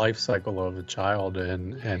the life cycle of a child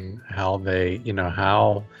and how they,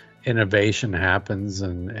 how innovation happens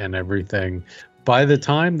and everything, by the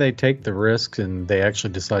time they take the risks and they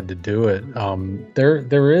actually decide to do it,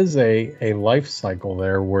 there is a life cycle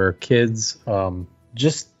there where kids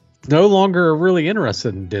just no longer are really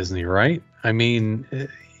interested in Disney, right? I mean,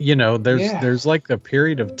 there's like a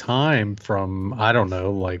period of time from, I don't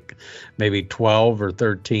know, like maybe 12 or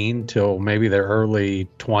 13 till maybe their early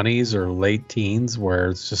 20s or late teens where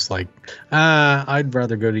it's just like, I'd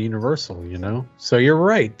rather go to Universal, So you're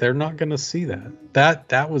right. They're not going to see that.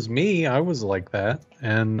 That was me. I was like that.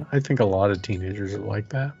 And I think a lot of teenagers are like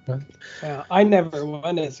that. But I never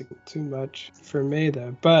went as too much for me,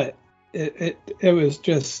 though. But it was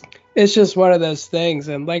just, it's just one of those things.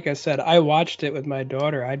 And like I said, I watched it with my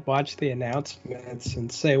daughter. I'd watch the announcements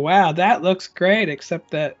and say, wow, that looks great,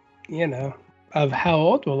 except that, of how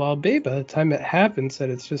old we'll all be by the time it happens, that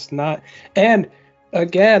it's just not. And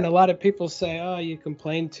again, a lot of people say, oh, you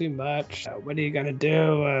complain too much. What are you going to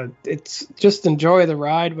do? It's just enjoy the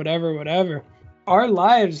ride, whatever. Our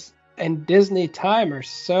lives and Disney time are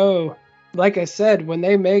so, like I said, when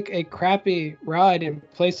they make a crappy ride in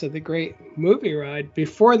place of the great movie ride,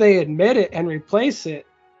 before they admit it and replace it,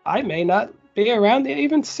 I may not be around to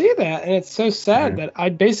even see that. And it's so sad that I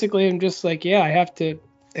basically am just like, I have to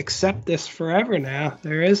accept this forever now.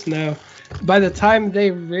 There is no, by the time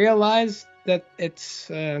they realize that it's,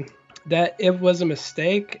 that it was a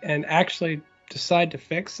mistake and actually decide to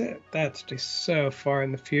fix it, that's just so far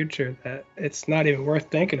in the future that it's not even worth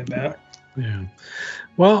thinking about. Yeah.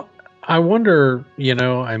 Well, I wonder,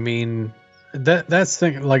 I mean, that's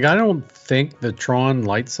the thing. Like, I don't think the Tron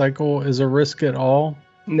light cycle is a risk at all.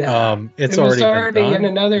 No, it's it was already been done. In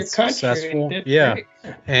another it's country. Successful. Great.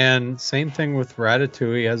 And same thing with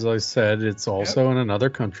Ratatouille. As I said, it's also in another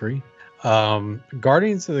country.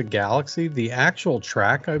 Guardians of the Galaxy, the actual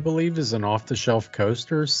track, I believe, is an off-the-shelf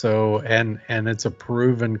coaster. So, and it's a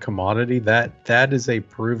proven commodity. That is a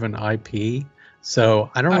proven IP. So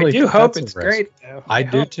I don't really. I do hope it's great, though. I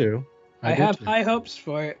do too. I have high hopes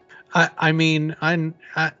for it. I mean,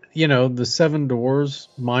 the Seven Doors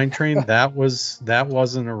Mine Train, that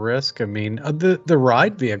wasn't a risk. I mean, the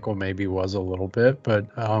ride vehicle maybe was a little bit, but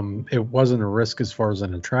it wasn't a risk as far as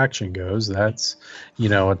an attraction goes. That's,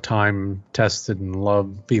 a time tested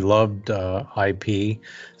and beloved IP.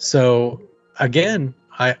 So again,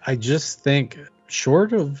 I just think,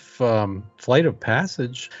 short of Flight of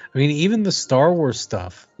Passage, I mean, even the Star Wars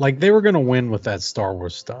stuff, like they were going to win with that Star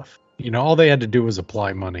Wars stuff. All they had to do was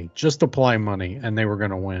apply money, and they were going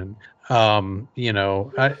to win.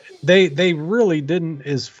 They really didn't,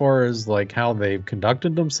 as far as like how they've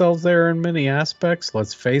conducted themselves there in many aspects.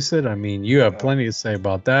 Let's face it. I mean, you have plenty to say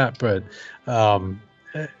about that, but I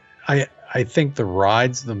think the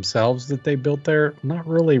rides themselves that they built there, not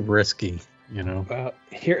really risky. Well,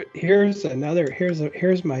 here's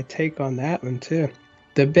my take on that one too.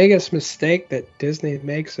 The biggest mistake that Disney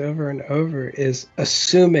makes over and over is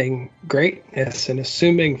assuming greatness and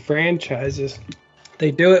assuming franchises.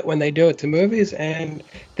 They do it when they do it to movies, and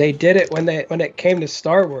they did it when it came to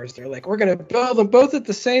Star Wars. They're like, we're going to build them both at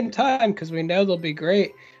the same time because we know they'll be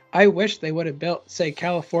great. I wish they would have built, say,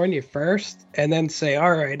 California first, and then say,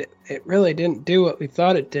 all right, it really didn't do what we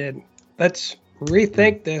thought it did. Let's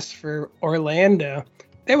rethink this for Orlando.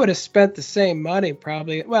 They would have spent the same money,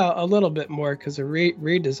 probably, well, a little bit more because of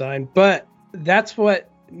redesign, but that's what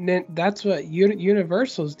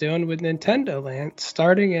Universal's doing with Nintendo Land,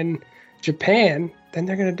 starting in Japan, then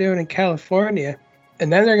they're going to do it in California,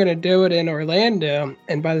 and then they're going to do it in Orlando,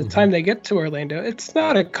 and by the time they get to Orlando, it's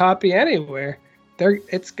not a copy anywhere.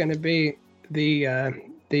 it's going to be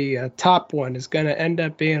the top one is going to end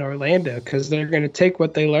up being Orlando, because they're going to take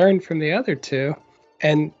what they learned from the other two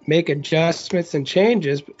and make adjustments and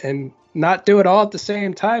changes and not do it all at the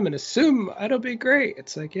same time and assume it'll be great.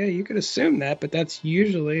 It's like, yeah, you could assume that, but that's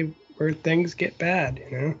usually where things get bad,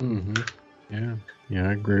 you know? Mm-hmm. Yeah,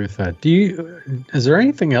 I agree with that. Is there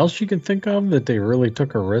anything else you can think of that they really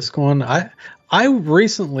took a risk on? I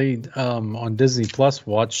recently on Disney Plus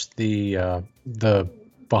watched the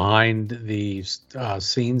behind the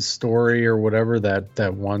scenes story or whatever,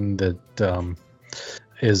 that one that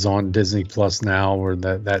is on Disney Plus now, or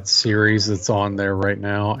that series that's on there right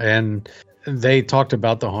now. And they talked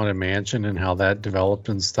about the Haunted Mansion and how that developed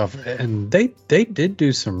and stuff. And they did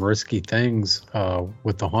do some risky things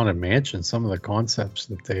with the Haunted Mansion, some of the concepts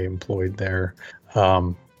that they employed there.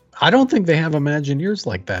 I don't think they have Imagineers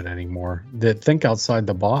like that anymore that think outside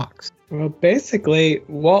the box. Well, basically,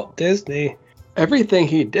 Walt Disney, everything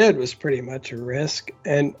he did was pretty much a risk,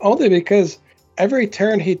 and only because every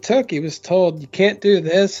turn he took, he was told, you can't do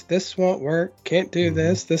this, this won't work, can't do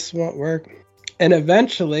this won't work. And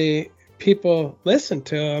eventually, people listened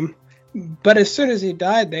to him, but as soon as he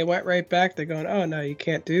died, they went right back to going, oh, no, you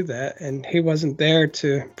can't do that. And he wasn't there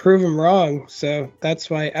to prove him wrong, so that's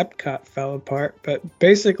why Epcot fell apart. But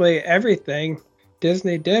basically, everything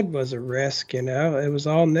Disney did was a risk, you know? It was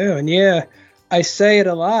all new. And yeah, I say it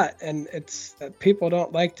a lot, and it's people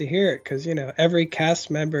don't like to hear it because, you know, every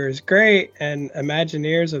cast member is great and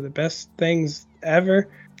Imagineers are the best things ever.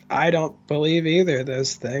 I don't believe either of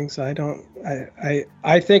those things. I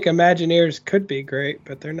think Imagineers could be great,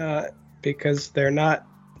 but they're not, because they're not.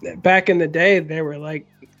 Back in the day, they were like,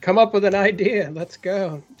 come up with an idea. Let's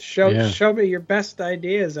go. Show me your best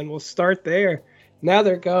ideas and we'll start there. Now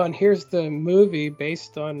they're going, here's the movie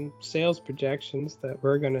based on sales projections that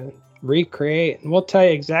we're going to recreate, and we'll tell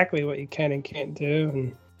you exactly what you can and can't do,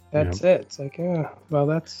 and that's it. It's like,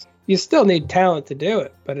 well, you still need talent to do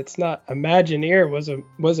it, but it's not. Imagineer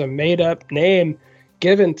was a made up name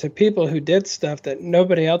given to people who did stuff that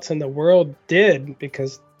nobody else in the world did,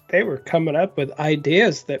 because they were coming up with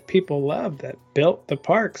ideas that people loved, that built the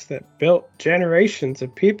parks, that built generations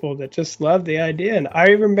of people that just loved the idea. And I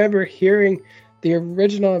remember hearing the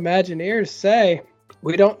original Imagineers say,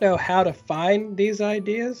 we don't know how to find these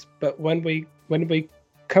ideas, but when we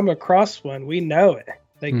come across one, we know it.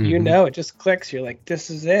 Like, you know, it just clicks. You're like, this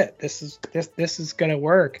is it. This is going to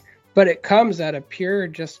work. But it comes out of pure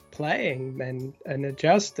just playing and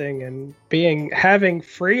adjusting and having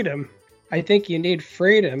freedom. I think you need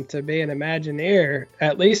freedom to be an Imagineer,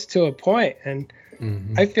 at least to a point. And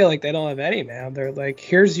I feel like they don't have any now. They're like,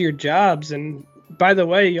 here's your jobs, and by the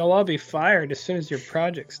way, you'll all be fired as soon as your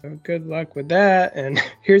project's done. Good luck with that. And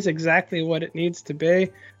here's exactly what it needs to be.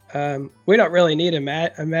 We don't really need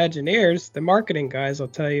Imagineers. The marketing guys will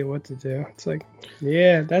tell you what to do. It's like,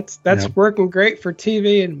 yeah, that's working great for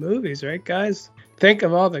TV and movies, right, guys? Think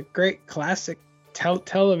of all the great classic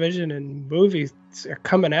television and movies are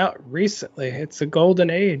coming out recently. It's a golden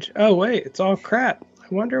age. Oh, wait, it's all crap.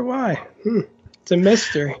 I wonder why. It's a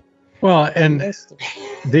mystery. Well, and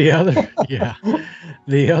the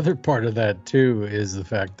other part of that too is the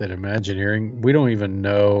fact that Imagineering, we don't even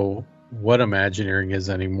know what Imagineering is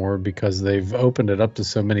anymore, because they've opened it up to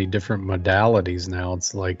so many different modalities now.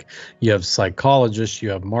 It's like you have psychologists, you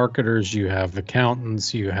have marketers, you have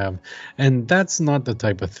accountants, and that's not the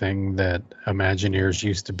type of thing that Imagineers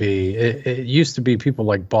used to be. It used to be people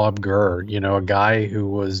like Bob Gurr, you know, a guy who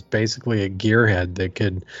was basically a gearhead that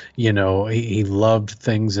could, you know, he loved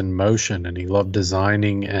things in motion, and he loved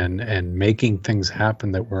designing and making things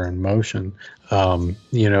happen that were in motion.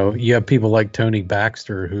 You know, you have people like Tony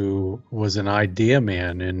Baxter, who was an idea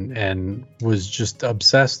man and was just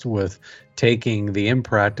obsessed with taking the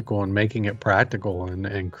impractical and making it practical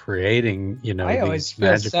and creating, you know, I always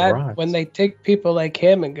feel sad rides. When they take people like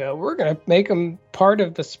him and go, we're going to make him part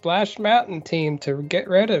of the Splash Mountain team to get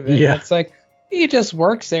rid of it. Yeah. It's like, he just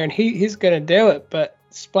works there and he's going to do it. But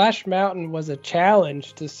Splash Mountain was a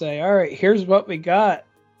challenge to say, all right, here's what we got.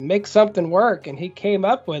 Make something work, and he came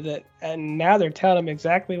up with it, and now they're telling him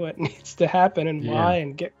exactly what needs to happen and why,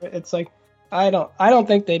 and it's like, I don't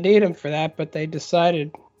think they need him for that, but they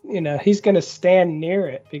decided, you know, he's going to stand near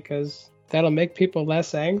it because that'll make people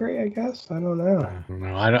less angry, I guess. I don't know.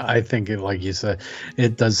 I think it, like you said,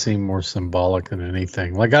 it does seem more symbolic than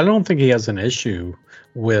anything. Like, I don't think he has an issue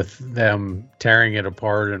with them tearing it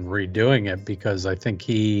apart and redoing it, because I think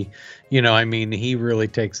he, you know, I mean, he really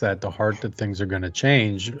takes that to heart, that things are going to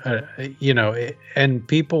change, you know, and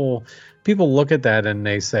people people look at that and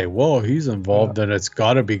they say, "Well, he's involved, and it's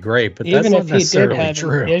got to be great." But that's even not if he did necessarily have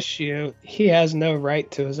true. an issue, he has no right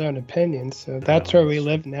to his own opinion. So that's where we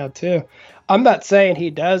live now too. I'm not saying he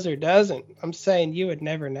does or doesn't. I'm saying you would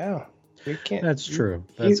never know. You can't. That's true.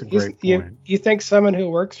 That's a great point. You think someone who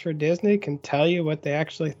works for Disney can tell you what they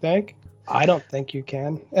actually think? I don't think you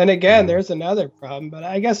can. And again, there's another problem, but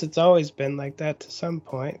I guess it's always been like that to some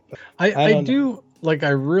point. But I do like. I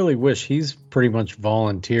really wish he's pretty much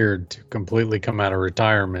volunteered to completely come out of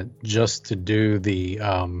retirement just to do the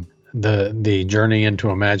Journey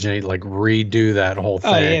into Imagination, like redo that whole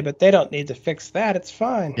thing. Oh yeah, but they don't need to fix that. It's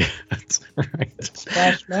fine. That's right.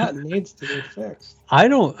 Splash Mountain needs to be fixed.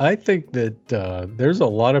 I think that there's a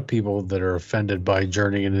lot of people that are offended by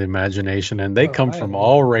Journey into Imagination, and they come from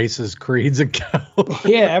all races, creeds, and colors.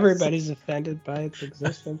 Yeah, everybody's offended by its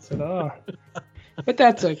existence at all. But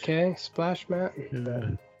that's okay. Splash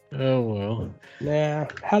Mountain. Yeah. Oh well. Yeah.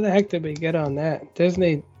 How the heck did we get on that?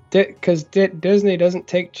 Disney. Because Disney doesn't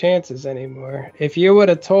take chances anymore. If you would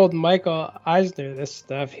have told Michael Eisner this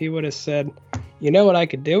stuff, he would have said, "You know what I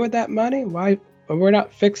could do with that money? Why? We're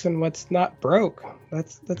not fixing what's not broke.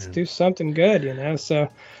 Let's do something good, you know." So,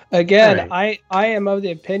 again, right. I am of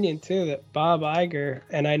the opinion too that Bob Iger,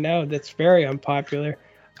 and I know that's very unpopular.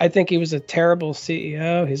 I think he was a terrible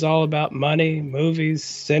CEO. He's all about money, movies,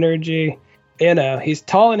 synergy. You know, he's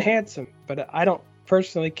tall and handsome, but I don't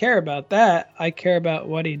personally care about that. I care about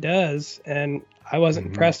what he does, and I wasn't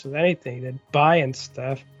impressed with anything. He did buying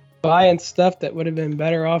stuff that would have been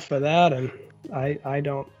better off without him.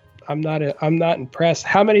 I'm not impressed.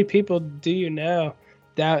 How many people do you know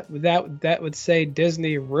that would say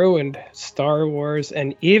Disney ruined Star Wars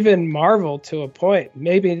and even Marvel to a point?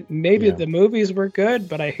 Maybe the movies were good,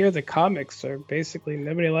 but I hear the comics are basically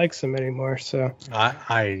nobody likes them anymore. So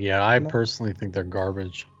I personally think they're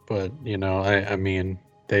garbage. But you know, I mean,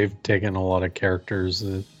 they've taken a lot of characters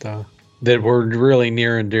that were really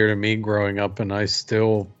near and dear to me growing up, and I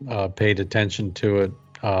still paid attention to it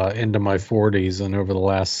into my 40s, and over the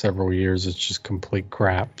last several years, it's just complete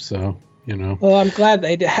crap. So you know. Well, I'm glad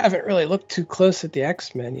they haven't really looked too close at the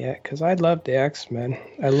X-Men yet, because I love the X-Men.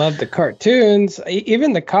 I love the cartoons,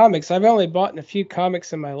 even the comics. I've only bought a few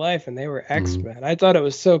comics in my life, and they were X-Men. I thought it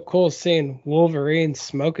was so cool seeing Wolverine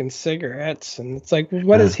smoking cigarettes, and it's like,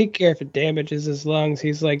 what does he care if it damages his lungs?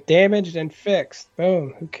 He's like, damaged and fixed.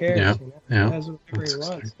 Boom. Who cares? Yeah. You know? He does whatever he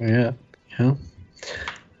wants.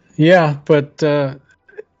 Yeah. But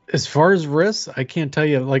as far as risks, I can't tell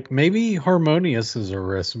you. Like maybe Harmonious is a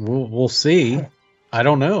risk. We'll see. I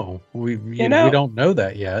don't know. We don't know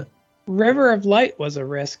that yet. River of Light was a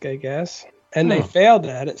risk, I guess, and they failed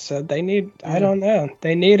at it. So they need. I don't know.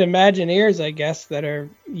 They need Imagineers, I guess, that are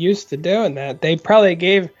used to doing that. They probably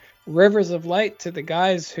gave Rivers of Light to the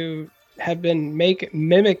guys who have been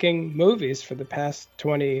mimicking movies for the past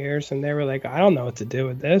 20 years, and they were like, I don't know what to do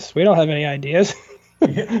with this. We don't have any ideas.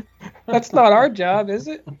 That's not our job, is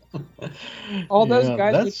it? All those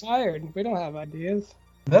guys retired. We don't have ideas.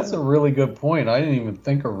 That's a really good point. I didn't even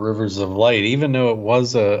think of Rivers of Light. Even though it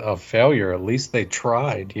was a failure, at least they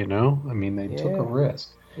tried, you know? I mean, they took a risk.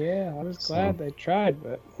 Yeah, I was glad they tried,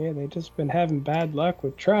 but they just been having bad luck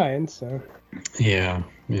with trying, so. Yeah,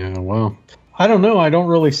 well, I don't know. I don't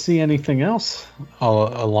really see anything else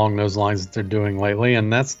along those lines that they're doing lately,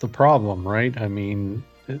 and that's the problem, right? I mean,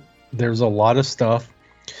 there's a lot of stuff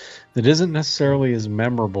that isn't necessarily as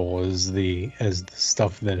memorable as the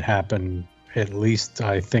stuff that happened, at least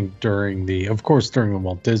I think during the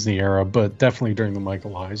Walt Disney era, but definitely during the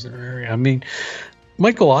Michael Eisner era. I mean,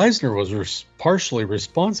 Michael Eisner was partially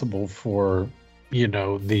responsible for, you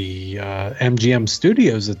know, the MGM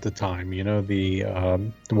Studios at the time, you know, the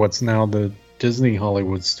what's now the Disney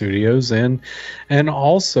Hollywood Studios, and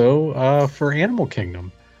also for Animal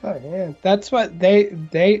Kingdom. Oh yeah, that's what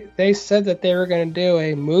they said, that they were going to do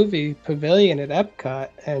a movie pavilion at Epcot,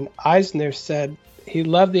 and Eisner said he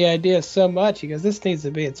loved the idea so much. He goes, "This needs to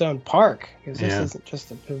be its own park, because this isn't just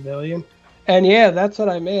a pavilion." And that's what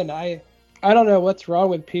I mean. I don't know what's wrong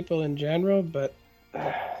with people in general, but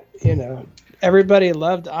you know, everybody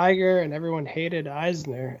loved Iger and everyone hated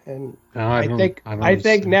Eisner, and I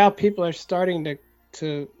think now people are starting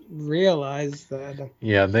to realize that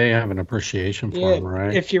they have an appreciation for him,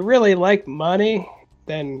 right? If you really like money,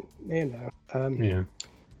 then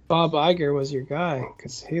Bob Iger was your guy,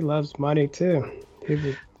 because he loves money too. He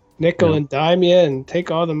would nickel and dime you and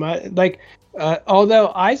take all the money. Like,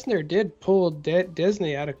 although Eisner did pull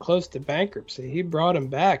Disney out of close to bankruptcy, he brought him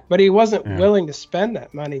back, but he wasn't willing to spend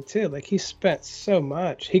that money too. Like, he spent so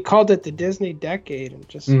much. He called it the Disney Decade, and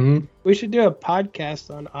just we should do a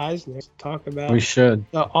podcast on Eisner to talk about. We should.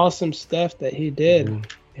 The awesome stuff that he did.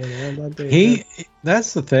 That'd be He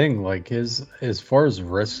that's the thing, like as far as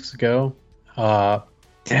risks go,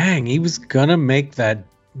 dang, he was gonna make that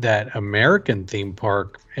American theme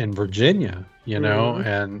park in Virginia,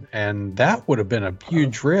 and that would have been a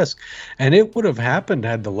huge risk, and it would have happened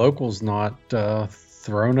had the locals not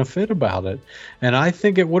thrown a fit about it, and I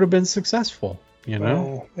think it would have been successful.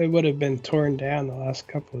 It would have been torn down the last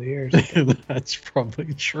couple of years. That's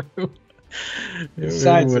probably true.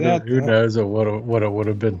 Besides that, who knows what it would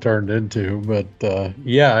have been turned into? But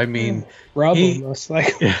yeah, I mean, rubble most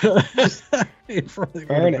likely. It probably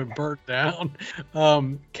would have been burnt down.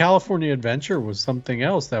 California Adventure was something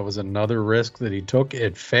else. That was another risk that he took.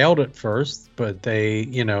 It failed at first, but they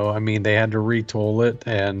had to retool it,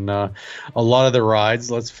 and a lot of the rides.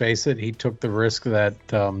 Let's face it, he took the risk that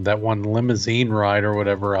that one limousine ride or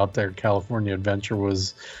whatever out there. California Adventure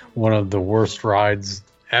was one of the worst rides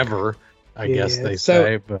ever. I guess they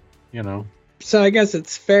say, but So I guess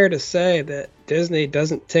it's fair to say that Disney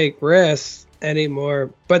doesn't take risks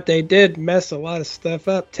anymore, but they did mess a lot of stuff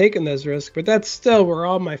up taking those risks. But that's still where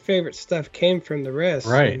all my favorite stuff came from, the risks.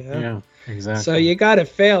 Right. Yeah, exactly. So you got to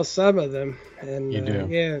fail some of them. And you do.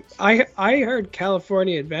 Yeah. I heard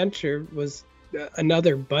California Adventure was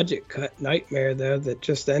another budget cut nightmare, though, that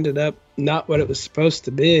just ended up not what it was supposed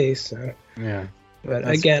to be. So yeah. But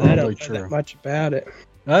again, I don't know that much about it.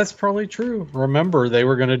 That's probably true. Remember, they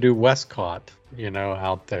were going to do Westcott,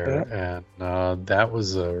 out there, and that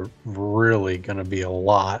was really going to be a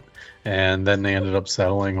lot. And then they ended up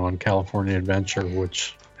settling on California Adventure,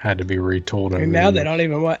 which had to be retooled. And now they don't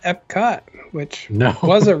even want Epcot, which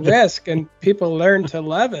was a risk, and people learned to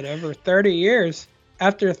love it over 30 years.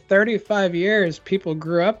 After 35 years, people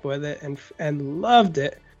grew up with it and loved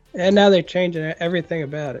it, and now they're changing everything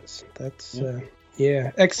about it. So that's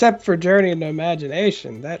except for Journey into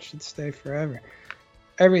Imagination. That should stay forever.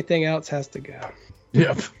 Everything else has to go.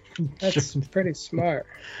 Yep. That's pretty smart,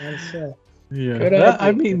 I'd say. Yeah.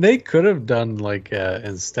 I mean, they could have done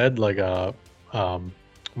instead a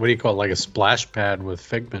what do you call it, like a splash pad with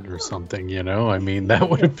Figment or something, I mean, that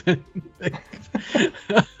would have been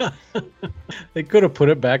they could have put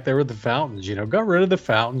it back there with the fountains, got rid of the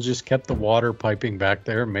fountains, just kept the water piping back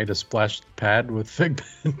there, made a splash pad with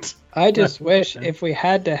Figment. I just wish if we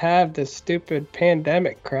had to have this stupid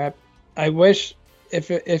pandemic crap, I wish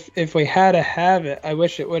if we had to have it, I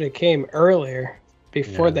wish it would have came earlier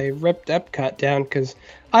before they ripped Epcot down, because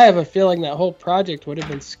I have a feeling that whole project would have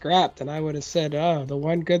been scrapped, and I would have said, the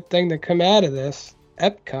one good thing to come out of this,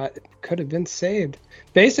 Epcot could have been saved.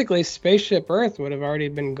 Basically, Spaceship Earth would have already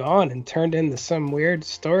been gone and turned into some weird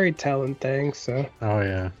storytelling thing. So. Oh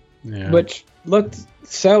yeah. Which looked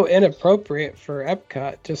so inappropriate for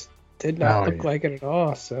Epcot, just did not look like it at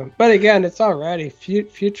all. So, but again, it's already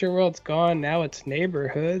Future World's gone. Now it's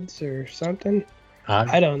Neighborhoods or something.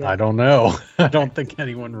 I don't know. I don't know. I don't think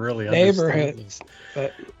anyone really neighborhoods,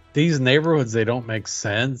 but these neighborhoods, they don't make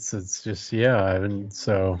sense. It's just and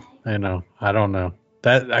so I don't know.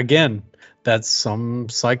 That again, that's some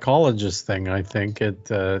psychologist thing. I think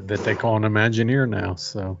that they call an Imagineer now.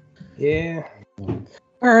 So yeah.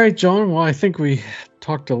 All right, John. Well, I think we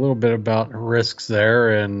talked a little bit about risks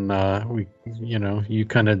there, and we, you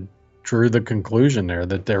kind of drew the conclusion there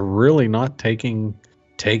that they're really not taking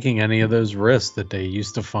any of those risks that they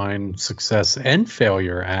used to find success and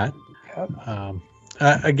failure at. Yep.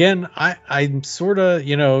 Again, I'm sort of,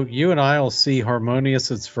 you and I will see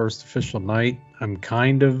Harmonious its first official night. I'm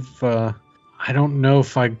kind of, I don't know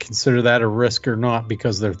if I'd consider that a risk or not,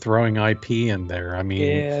 because they're throwing IP in there. I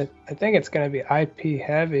mean, yeah, I think it's going to be IP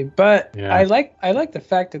heavy, but I like the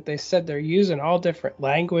fact that they said they're using all different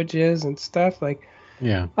languages and stuff. Like,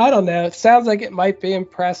 I don't know. It sounds like it might be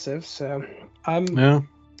impressive. So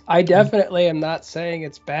I definitely am not saying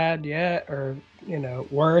it's bad yet or,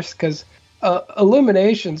 worse, because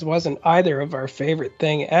Illuminations wasn't either of our favorite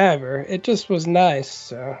thing ever. It just was nice.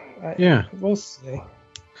 So we'll see.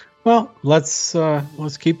 Well, let's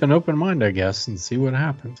keep an open mind, I guess, and see what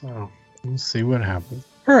happens. We'll see what happens.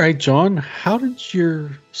 All right, John, how did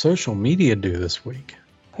your social media do this week?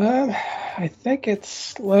 I think it's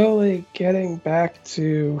slowly getting back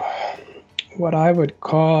to what I would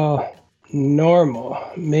call normal,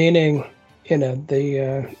 meaning,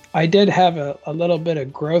 I did have a little bit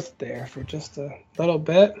of growth there for just a little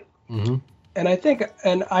bit. Mm-hmm. And I think,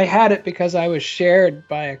 I had it because I was shared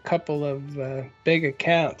by a couple of big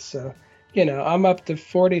accounts. So, I'm up to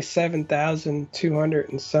 47,200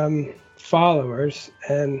 and some followers.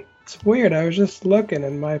 And it's weird. I was just looking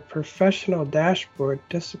and my professional dashboard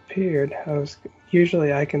disappeared.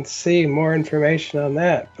 Usually I can see more information on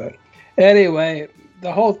that. But anyway,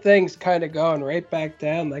 the whole thing's kind of going right back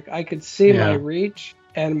down. Like I could see my reach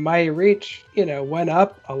and my reach, went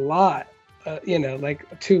up a lot,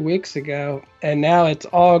 like 2 weeks ago, and now it's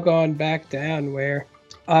all gone back down where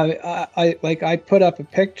I put up a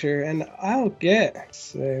picture and I'll get,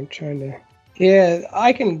 so I'm trying to, yeah,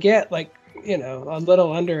 I can get like, a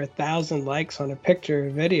little under 1,000 likes on a picture or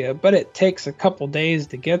video, but it takes a couple days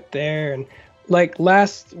to get there. And like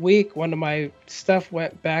last week, when my stuff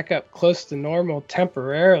went back up close to normal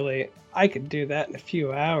temporarily, I could do that in a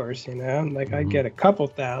few hours, like I'd get a couple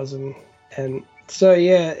thousand. And so,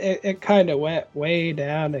 yeah, it kind of went way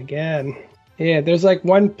down again. Yeah, there's like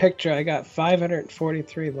one picture I got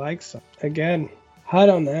 543 likes on. Again, I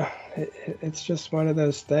don't know. It's just one of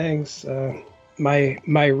those things.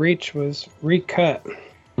 My reach was recut,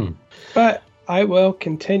 but I will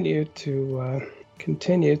continue to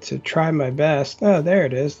try my best. Oh, there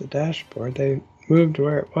it is, the dashboard. They moved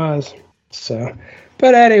where it was. So,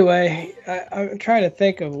 but anyway, I'm trying to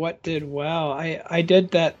think of what did well. I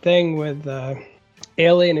did that thing with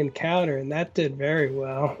Alien Encounter, and that did very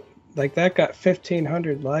well. Like that got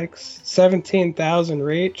 1,500 likes, 17,000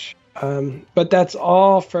 reach. But that's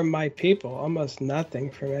all from my people, almost nothing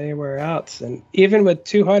from anywhere else. And even with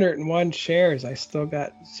 201 shares, I still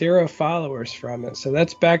got 0 followers from it. So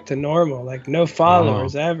that's back to normal, like no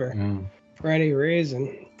followers ever for any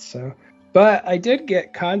reason. So, but I did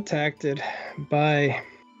get contacted by,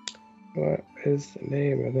 what is the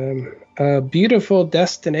name of them? Beautiful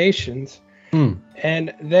Destinations.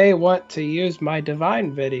 And they want to use my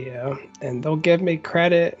Divine video, and they'll give me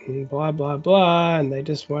credit and blah, blah, blah. And they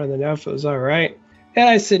just wanted to know if it was all right. And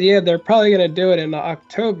I said, yeah, they're probably going to do it in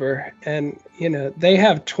October. And, they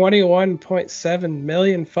have 21.7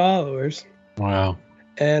 million followers. Wow.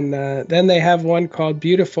 And then they have one called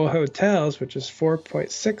Beautiful Hotels, which is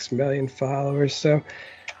 4.6 million followers. So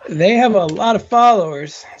they have a lot of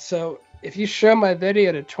followers. So if you show my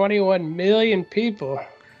video to 21 million people,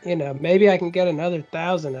 maybe I can get another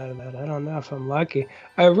 1,000 out of that. I don't know if I'm lucky.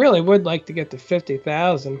 I really would like to get to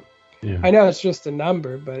 50,000. Yeah. I know it's just a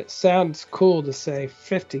number, but it sounds cool to say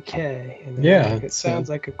 50K. Yeah. It sounds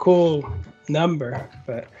like a cool number.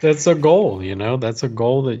 But that's a goal, That's a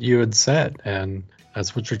goal that you had set, and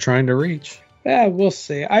that's what you're trying to reach. Yeah, we'll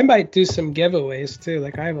see. I might do some giveaways, too.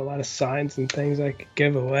 Like, I have a lot of signs and things I could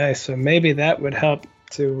give away, so maybe that would help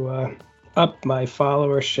to up my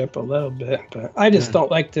followership a little bit. But I just don't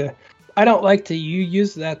like to you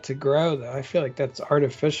use that to grow, though. I feel like that's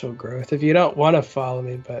artificial growth. If you don't want to follow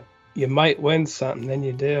me, but you might win something, then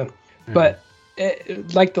you do. But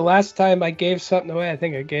like the last time I gave something away, I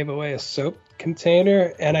think I gave away a soap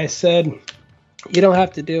container, and I said, you don't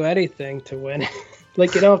have to do anything to win.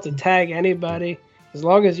 Like, you don't have to tag anybody. As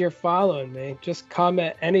long as you're following me, just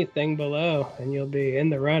comment anything below and you'll be in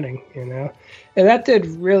the running, And that did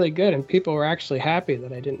really good, and people were actually happy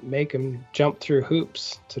that I didn't make them jump through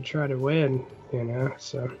hoops to try to win,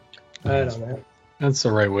 So I don't know. That's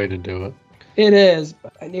the right way to do it. It is,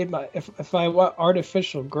 but I need if I want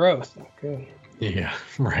artificial growth, I could. Yeah,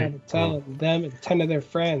 right. I had to tell them and 10 of their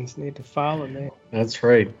friends need to follow me. That's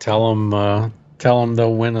right. Tell them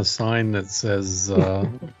they'll win a sign that says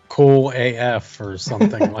cool AF or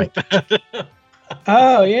something like that.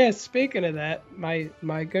 Oh, yeah. Speaking of that,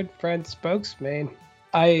 my good friend Spokesman,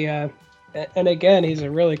 and again, he's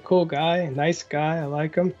a really cool guy, a nice guy. I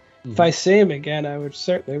like him. If I see him again, I would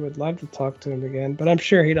love to talk to him again, but I'm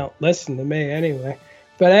sure he don't listen to me anyway.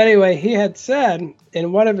 But anyway, he had said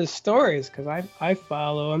in one of his stories, because I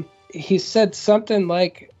follow him, he said something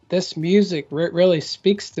like, this music really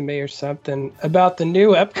speaks to me or something about the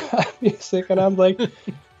new Epcot music. And I'm like,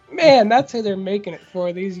 man, that's who they're making it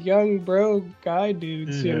for. These young bro guy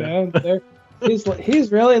dudes,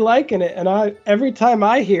 he's really liking it. And every time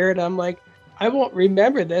I hear it, I'm like, I won't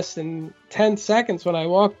remember this in 10 seconds when I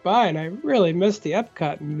walk by. And I really miss the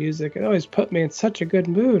Epcot music. It always put me in such a good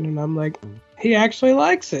mood. And I'm like, he actually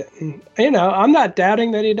likes it. And, I'm not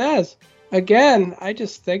doubting that he does. Again, I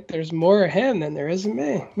just think there's more of him than there is of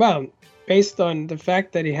me. Well, based on the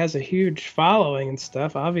fact that he has a huge following and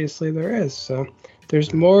stuff, obviously there is. So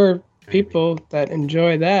there's more people that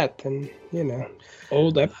enjoy that than,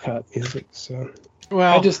 old Epcot music. So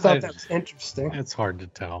I just thought that was interesting. It's hard to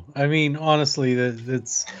tell. I mean, honestly,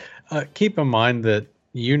 it's keep in mind that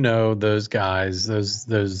those guys,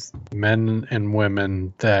 those men and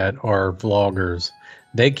women that are vloggers,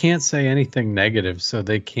 they can't say anything negative, so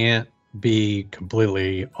they can't be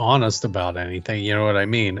completely honest about anything. You know what I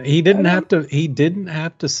mean? He didn't have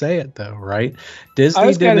to say it though, right?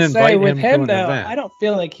 Disney didn't invite him to an event. I don't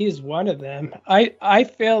feel like he's one of them. I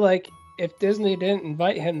feel like if Disney didn't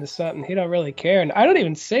invite him to something, he don't really care. And I don't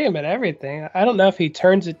even see him at everything. I don't know if he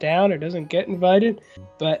turns it down or doesn't get invited,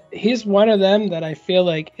 but he's one of them that I feel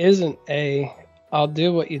like isn't a I'll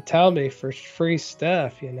do what you tell me for free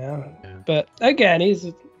stuff, you know. Yeah. But again,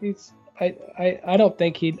 I don't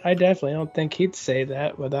think I definitely don't think he'd say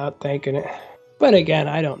that without thinking it. But again,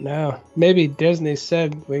 I don't know. Maybe Disney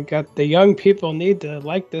said we got the young people need to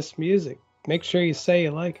like this music. Make sure you say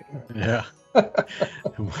you like it. Yeah.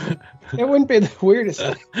 It wouldn't be the weirdest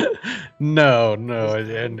thing. No,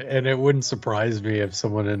 and it wouldn't surprise me if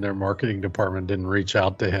someone in their marketing department didn't reach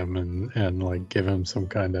out to him and like give him some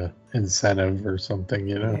kind of incentive or something,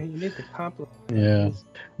 you know. Yeah, you need to compliment. Yeah,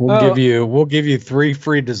 we'll give you 3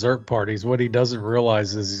 free dessert parties. What he doesn't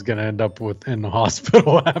realize is he's going to end up in the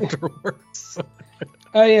hospital afterwards.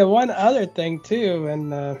 Oh yeah, one other thing too, and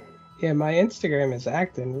my Instagram is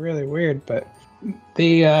acting really weird, but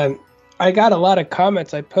I got a lot of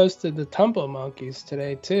comments. I posted the Tumble Monkeys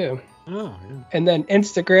today too. Oh, yeah. And then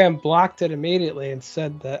Instagram blocked it immediately and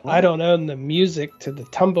said that I don't own the music to the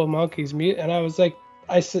Tumble Monkeys music. And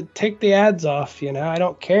I said, take the ads off, you know, I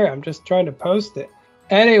don't care. I'm just trying to post it.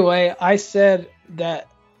 Anyway, I said that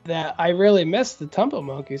I really missed the Tumble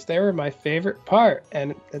Monkeys. They were my favorite part,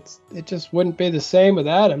 and it just wouldn't be the same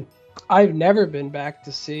without them. I've never been back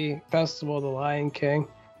to see Festival of the Lion King,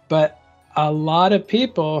 but a lot of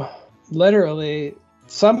people, literally,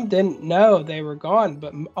 some didn't know they were gone,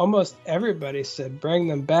 but almost everybody said, bring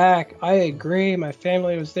them back. I agree. My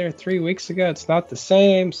family was there 3 weeks ago. It's not the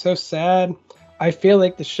same. So sad. I feel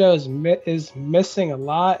like the show is missing a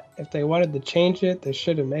lot. If they wanted to change it, they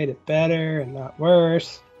should have made it better and not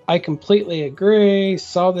worse. I completely agree.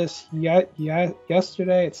 Saw this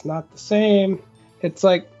yesterday. It's not the same. It's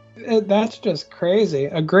like, that's just crazy.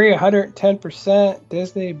 Agree 110%.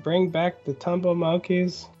 Disney, bring back the Tumble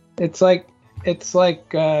Monkeys. It's like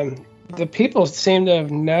the people seem to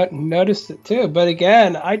have noticed it too. But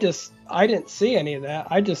again, I didn't see any of that.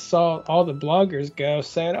 I just saw all the bloggers go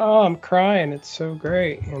saying, "Oh, I'm crying. It's so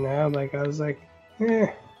great." You know, like I was like, eh.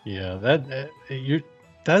 Yeah,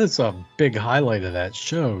 that is a big highlight of that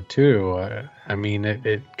show too. I mean,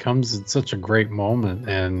 it comes at such a great moment,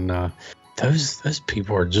 and those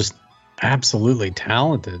people are just absolutely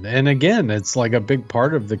talented. And again, it's like a big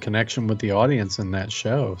part of the connection with the audience in that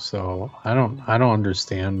show. So I don't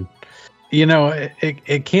understand. You know,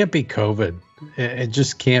 it can't be COVID. It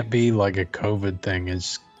just can't be like a COVID thing.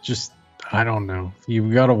 It's just, I don't know.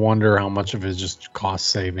 You got to wonder how much of it is just cost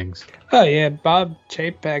savings. Oh yeah, Bob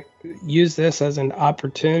Chapek used this as an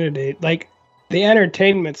opportunity. Like, the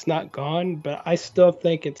entertainment's not gone, but I still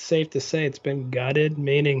think it's safe to say it's been gutted,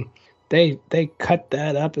 meaning they cut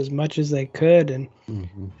that up as much as they could, and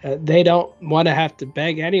they don't want to have to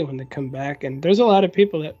beg anyone to come back. And there's a lot of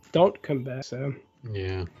people that don't come back. So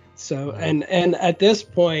yeah. So and at this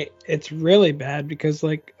point, it's really bad because,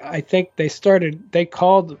 like, I think they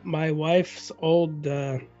called my wife's old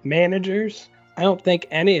managers. I don't think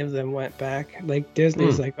any of them went back. Like,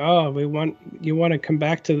 Disney's like, oh, you want to come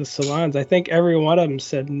back to the salons. I think every one of them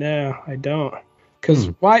said, no, I don't. Because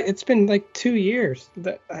why? It's been like 2 years.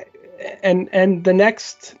 And the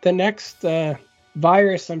next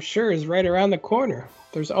virus, I'm sure, is right around the corner.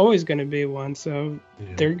 There's always going to be one. So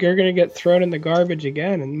they're going to get thrown in the garbage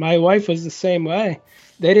again. And my wife was the same way.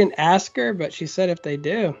 They didn't ask her, but she said if they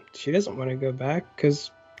do, she doesn't want to go back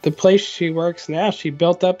because the place she works now, she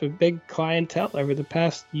built up a big clientele over the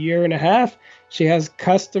past year and a half. She has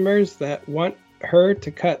customers that want her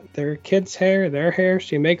to cut their kids' hair, their hair.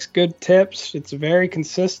 She makes good tips. It's very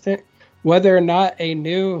consistent. Whether or not a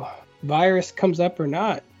new virus comes up or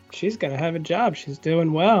not, she's going to have a job. She's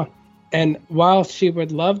doing well. And while she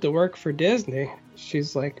would love to work for Disney,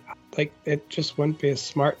 she's like it just wouldn't be a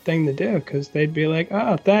smart thing to do because they'd be like,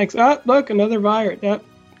 oh, thanks. Oh, look, another virus. Yep,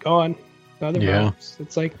 gone. Another virus.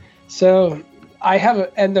 It's like, so I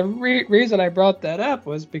have and the reason I brought that up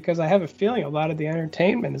was because I have a feeling a lot of the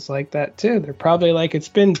entertainment is like that too. They're probably like, it's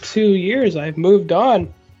been 2 years. I've moved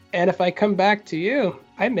on. And if I come back to you,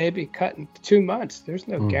 I may be cut in 2 months. There's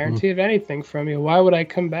no guarantee of anything from you. Why would I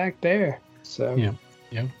come back there? So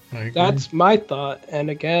yeah, that's my thought. And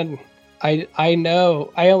again, I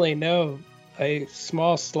only know a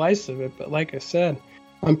small slice of it. But like I said,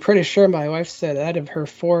 I'm pretty sure my wife said out of her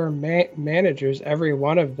 4 managers, every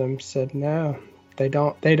one of them said no. They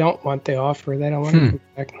don't want the offer. They don't want to come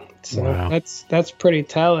back. So that's pretty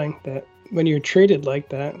telling that when you're treated like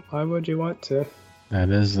that, why would you want to? That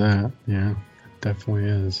is that. Yeah, it definitely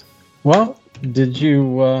is. Well, did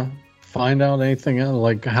you find out anything else?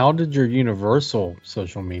 Like, how did your Universal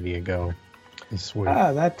social media go? Sweet.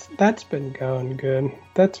 That's been going good.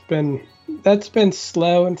 That's been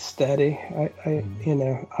slow and steady.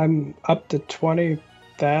 I'm up to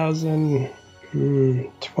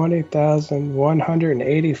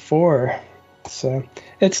 20,184. So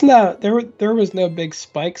it's not there was no big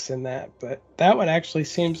spikes in that, but that one actually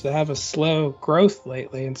seems to have a slow growth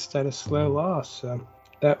lately instead of slow loss. So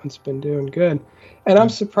that one's been doing good. And I'm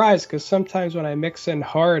surprised because sometimes when I mix in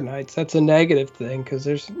horror nights, that's a negative thing because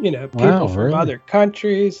there's, people from really? other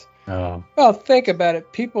countries. Oh, Well, think about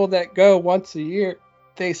it. People that go once a year,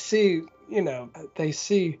 they see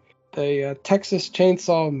the Texas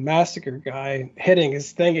Chainsaw Massacre guy hitting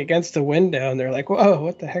his thing against the window, and they're like, "Whoa,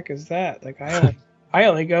 what the heck is that?" Like, I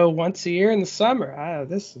only go once a year in the summer.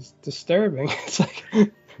 This is disturbing. It's like,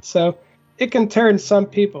 so it can turn some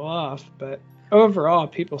people off, but overall,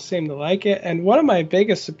 people seem to like it. And one of my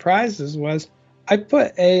biggest surprises was I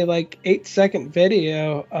put a 8-second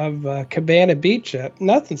video of Cabana Beach up.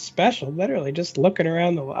 Nothing special, literally just looking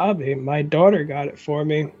around the lobby. My daughter got it for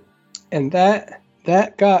me, and that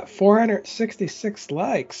got 466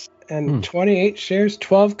 likes and 28 shares,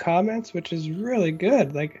 12 comments, which is really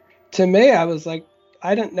good. Like, to me, I was like,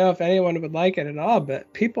 I didn't know if anyone would like it at all,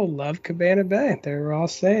 but people love Cabana Bay. They were all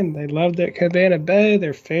saying they loved it. Cabana Bay,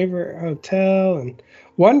 their favorite hotel. And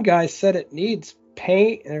one guy said it needs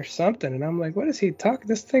paint or something. And I'm like, what is he talking?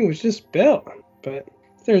 This thing was just built. But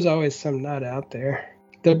there's always some nut out there.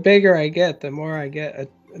 The bigger I get, the more I get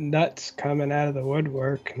nuts coming out of the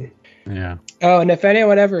woodwork. yeah. Oh, and if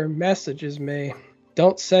anyone ever messages me,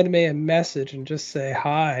 don't send me a message and just say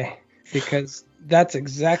hi, because that's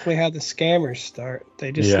exactly how the scammers start.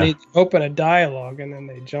 They just need to open a dialogue and then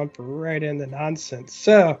they jump right into nonsense.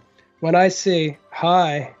 So when I see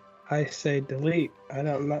hi, I say delete. I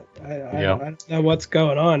don't know what's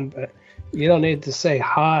going on, but you don't need to say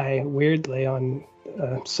hi weirdly on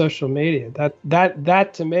social media.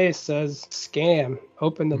 That to me says scam.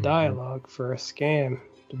 Open the dialogue for a scam.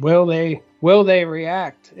 Will they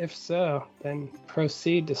react? If so, then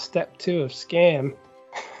proceed to step 2 of scam.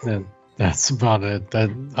 Then that's about it. That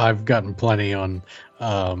I've gotten plenty on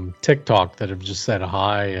TikTok that have just said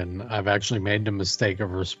hi, and I've actually made the mistake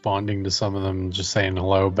of responding to some of them and just saying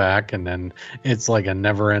hello back, and then it's like a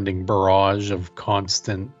never-ending barrage of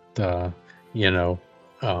constant, I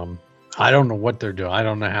don't know what they're doing. I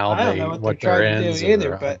don't know how what their ends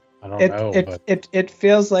either, but I don't know. It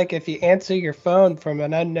feels like if you answer your phone from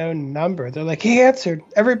an unknown number, they're like, he answered.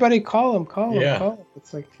 Everybody call him. Call him.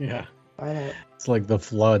 It's like, yeah. I don't. It's like the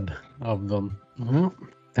flood of them. Mm-hmm.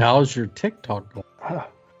 How's your TikTok going?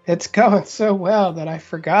 It's going so well that I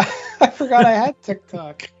forgot. I had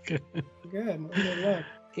TikTok. Good. Look.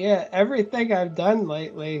 Yeah, everything I've done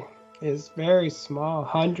lately is very small.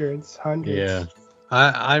 Hundreds. Yeah.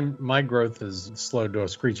 My growth is slowed to a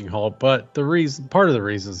screeching halt, but part of the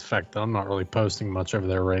reason is the fact that I'm not really posting much over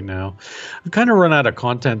there right now. I've kind of run out of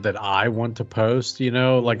content that I want to post,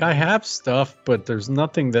 like I have stuff, but there's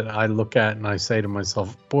nothing that I look at and I say to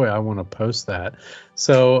myself, boy, I want to post that.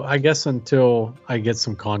 So I guess until I get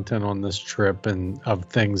some content on this trip and of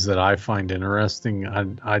things that I find interesting,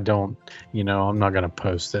 I don't, I'm not going to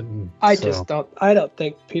post it. I don't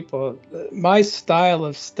think people, my style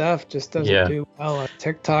of stuff just doesn't do well on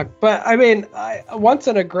TikTok. But I mean, once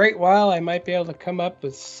in a great while, I might be able to come up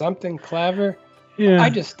with something clever. Yeah. I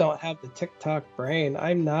just don't have the TikTok brain.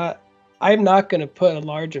 I'm not going to put a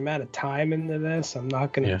large amount of time into this. I'm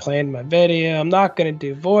not going to plan my video. I'm not going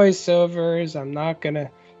to do voiceovers.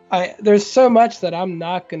 There's so much that I'm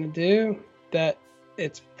not going to do that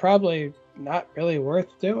it's probably not really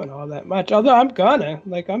worth doing all that much. Although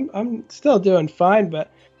I'm still doing fine,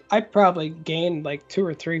 but I probably gained 2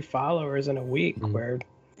 or 3 followers in a week where,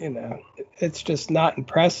 it's just not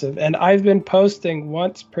impressive. And I've been posting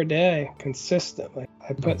once per day consistently.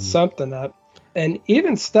 I put something up. And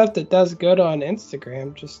even stuff that does good on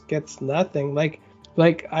Instagram just gets nothing. Like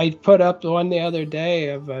I put up one the other day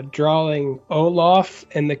of drawing Olaf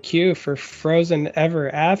in the queue for Frozen Ever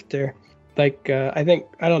After. I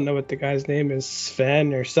don't know what the guy's name is,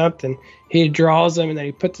 Sven or something. He draws him and then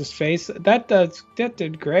he puts his face. That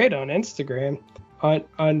did great on Instagram.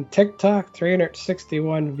 On TikTok,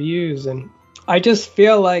 361 views. And I just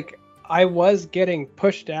feel like I was getting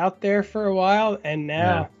pushed out there for a while, and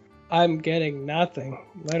now I'm getting nothing,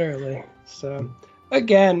 literally. So,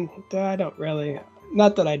 again, I don't really,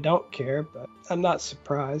 not that I don't care, but I'm not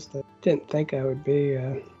surprised. I didn't think I would be.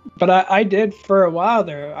 But I did for a while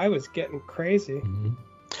there. I was getting crazy.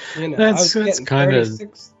 Mm-hmm. I was getting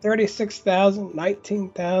 36,000,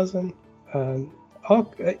 19,000.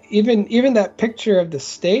 Even that picture of the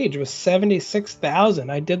stage was 76,000.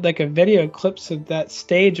 I did like a video clips of that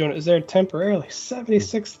stage when it was there temporarily.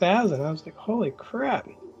 76,000. I was like, holy crap!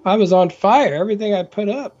 I was on fire. Everything I put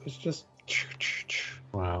up was just.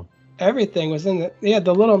 Wow. Everything was in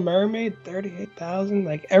the Little Mermaid, 38,000.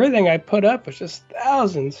 Like everything I put up was just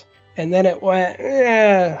thousands. And then it went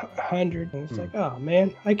 100. And it's like, oh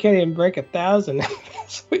man, I can't even break 1,000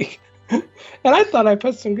 this week. And I thought I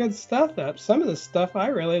put some good stuff up. Some of the stuff I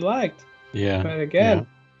really liked. Yeah. But again,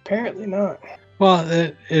 apparently not. Well,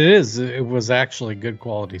 it is. It was actually good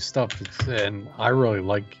quality stuff. And I really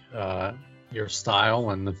like your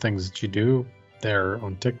style and the things that you do there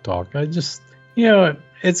on TikTok. I just,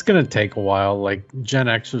 it's going to take a while. Like Gen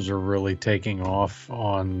Xers are really taking off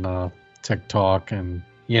on TikTok, and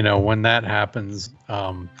when that happens,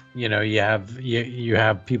 you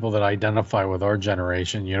have people that identify with our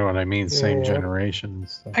generation. You know what I mean? Same generation.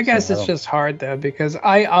 Stuff. I guess it's just hard though, because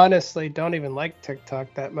I honestly don't even like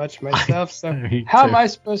TikTok that much myself. So how am I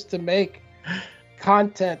supposed to make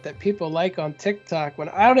content that people like on TikTok when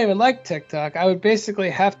I don't even like TikTok? I would basically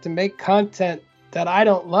have to make content that I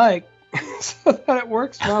don't like so that it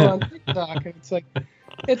works well on TikTok. And it's like,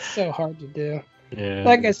 it's so hard to do. Yeah.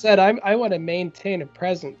 Like I said, I want to maintain a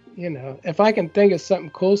present. If I can think of something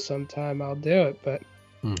cool sometime, I'll do it. But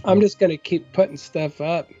I'm just going to keep putting stuff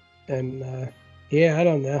up. And I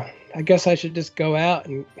don't know. I guess I should just go out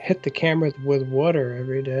and hit the camera with water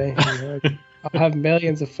every day. I'll have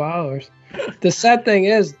millions of followers. The sad thing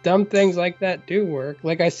is, dumb things like that do work.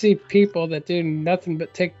 Like I see people that do nothing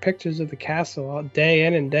but take pictures of the castle all day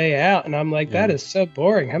in and day out. And I'm like, that is so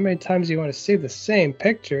boring. How many times do you want to see the same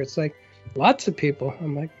picture? It's like, lots of people.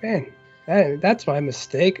 I'm like, man, that's my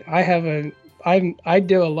mistake. I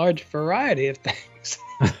do a large variety of things.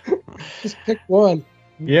 Just pick one.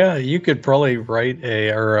 Yeah, you could probably write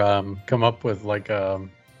come up with like a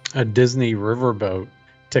Disney riverboat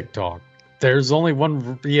TikTok. There's only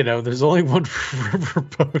one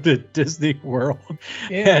riverboat at Disney World.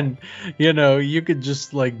 Yeah. And you could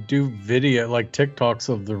just like do video like TikToks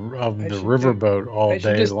of the riverboat all day long. I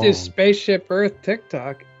should just do Spaceship Earth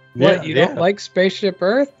TikTok. What, you don't like Spaceship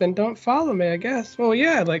Earth? Then don't follow me, I guess. Well,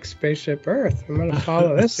 yeah, I like Spaceship Earth. I'm going to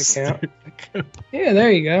follow this account. Yeah,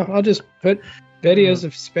 there you go. I'll just put videos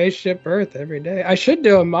of Spaceship Earth every day. I should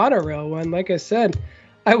do a monorail one. Like I said,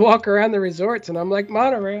 I walk around the resorts and I'm like,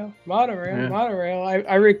 monorail.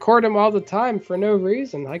 I record them all the time for no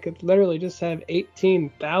reason. I could literally just have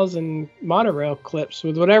 18,000 monorail clips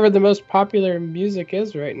with whatever the most popular music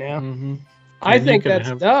is right now. Mm-hmm. I think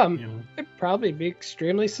that's dumb. It'd probably be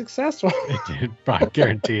extremely successful. I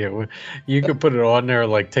guarantee it. You could put it on there,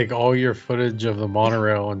 like take all your footage of the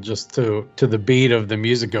monorail and just to the beat of the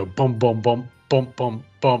music go boom, boom, boom, boom, boom,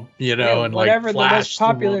 boom, and whatever like the most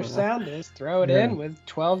popular sound is, throw it in with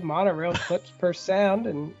 12 monorail clips per sound,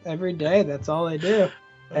 and every day that's all they do.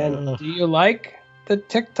 And do you like the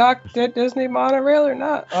TikTok Disney monorail or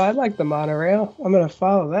not? Oh, I like the monorail. I'm going to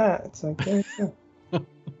follow that. It's like, there you go.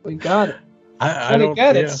 We got it. I don't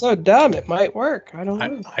get it. It's so dumb. It might work. I don't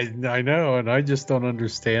know. I know, and I just don't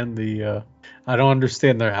understand the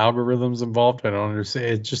algorithms involved. I don't understand.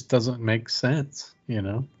 It just doesn't make sense.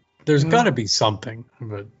 There's got to be something,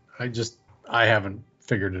 but I haven't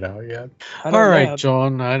figured it out yet. All right,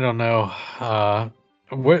 John. I don't know. How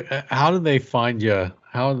do they find you?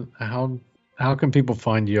 How can people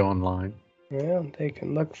find you online? Well, they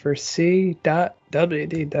can look for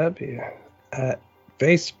C.WDW at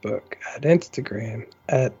Facebook, at Instagram,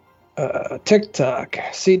 at TikTok,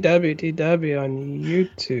 CWDW on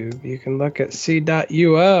YouTube. You can look at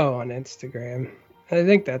C.UO on Instagram. I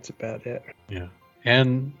think that's about it. Yeah.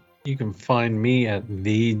 And you can find me at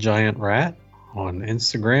The Giant Rat on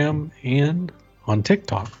Instagram and on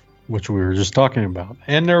TikTok, which we were just talking about.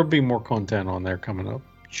 And there will be more content on there coming up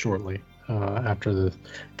shortly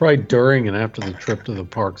probably during and after the trip to the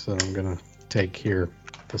parks that I'm going to take here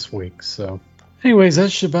this week. So anyways,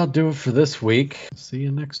 that should about do it for this week. See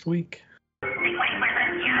you next week.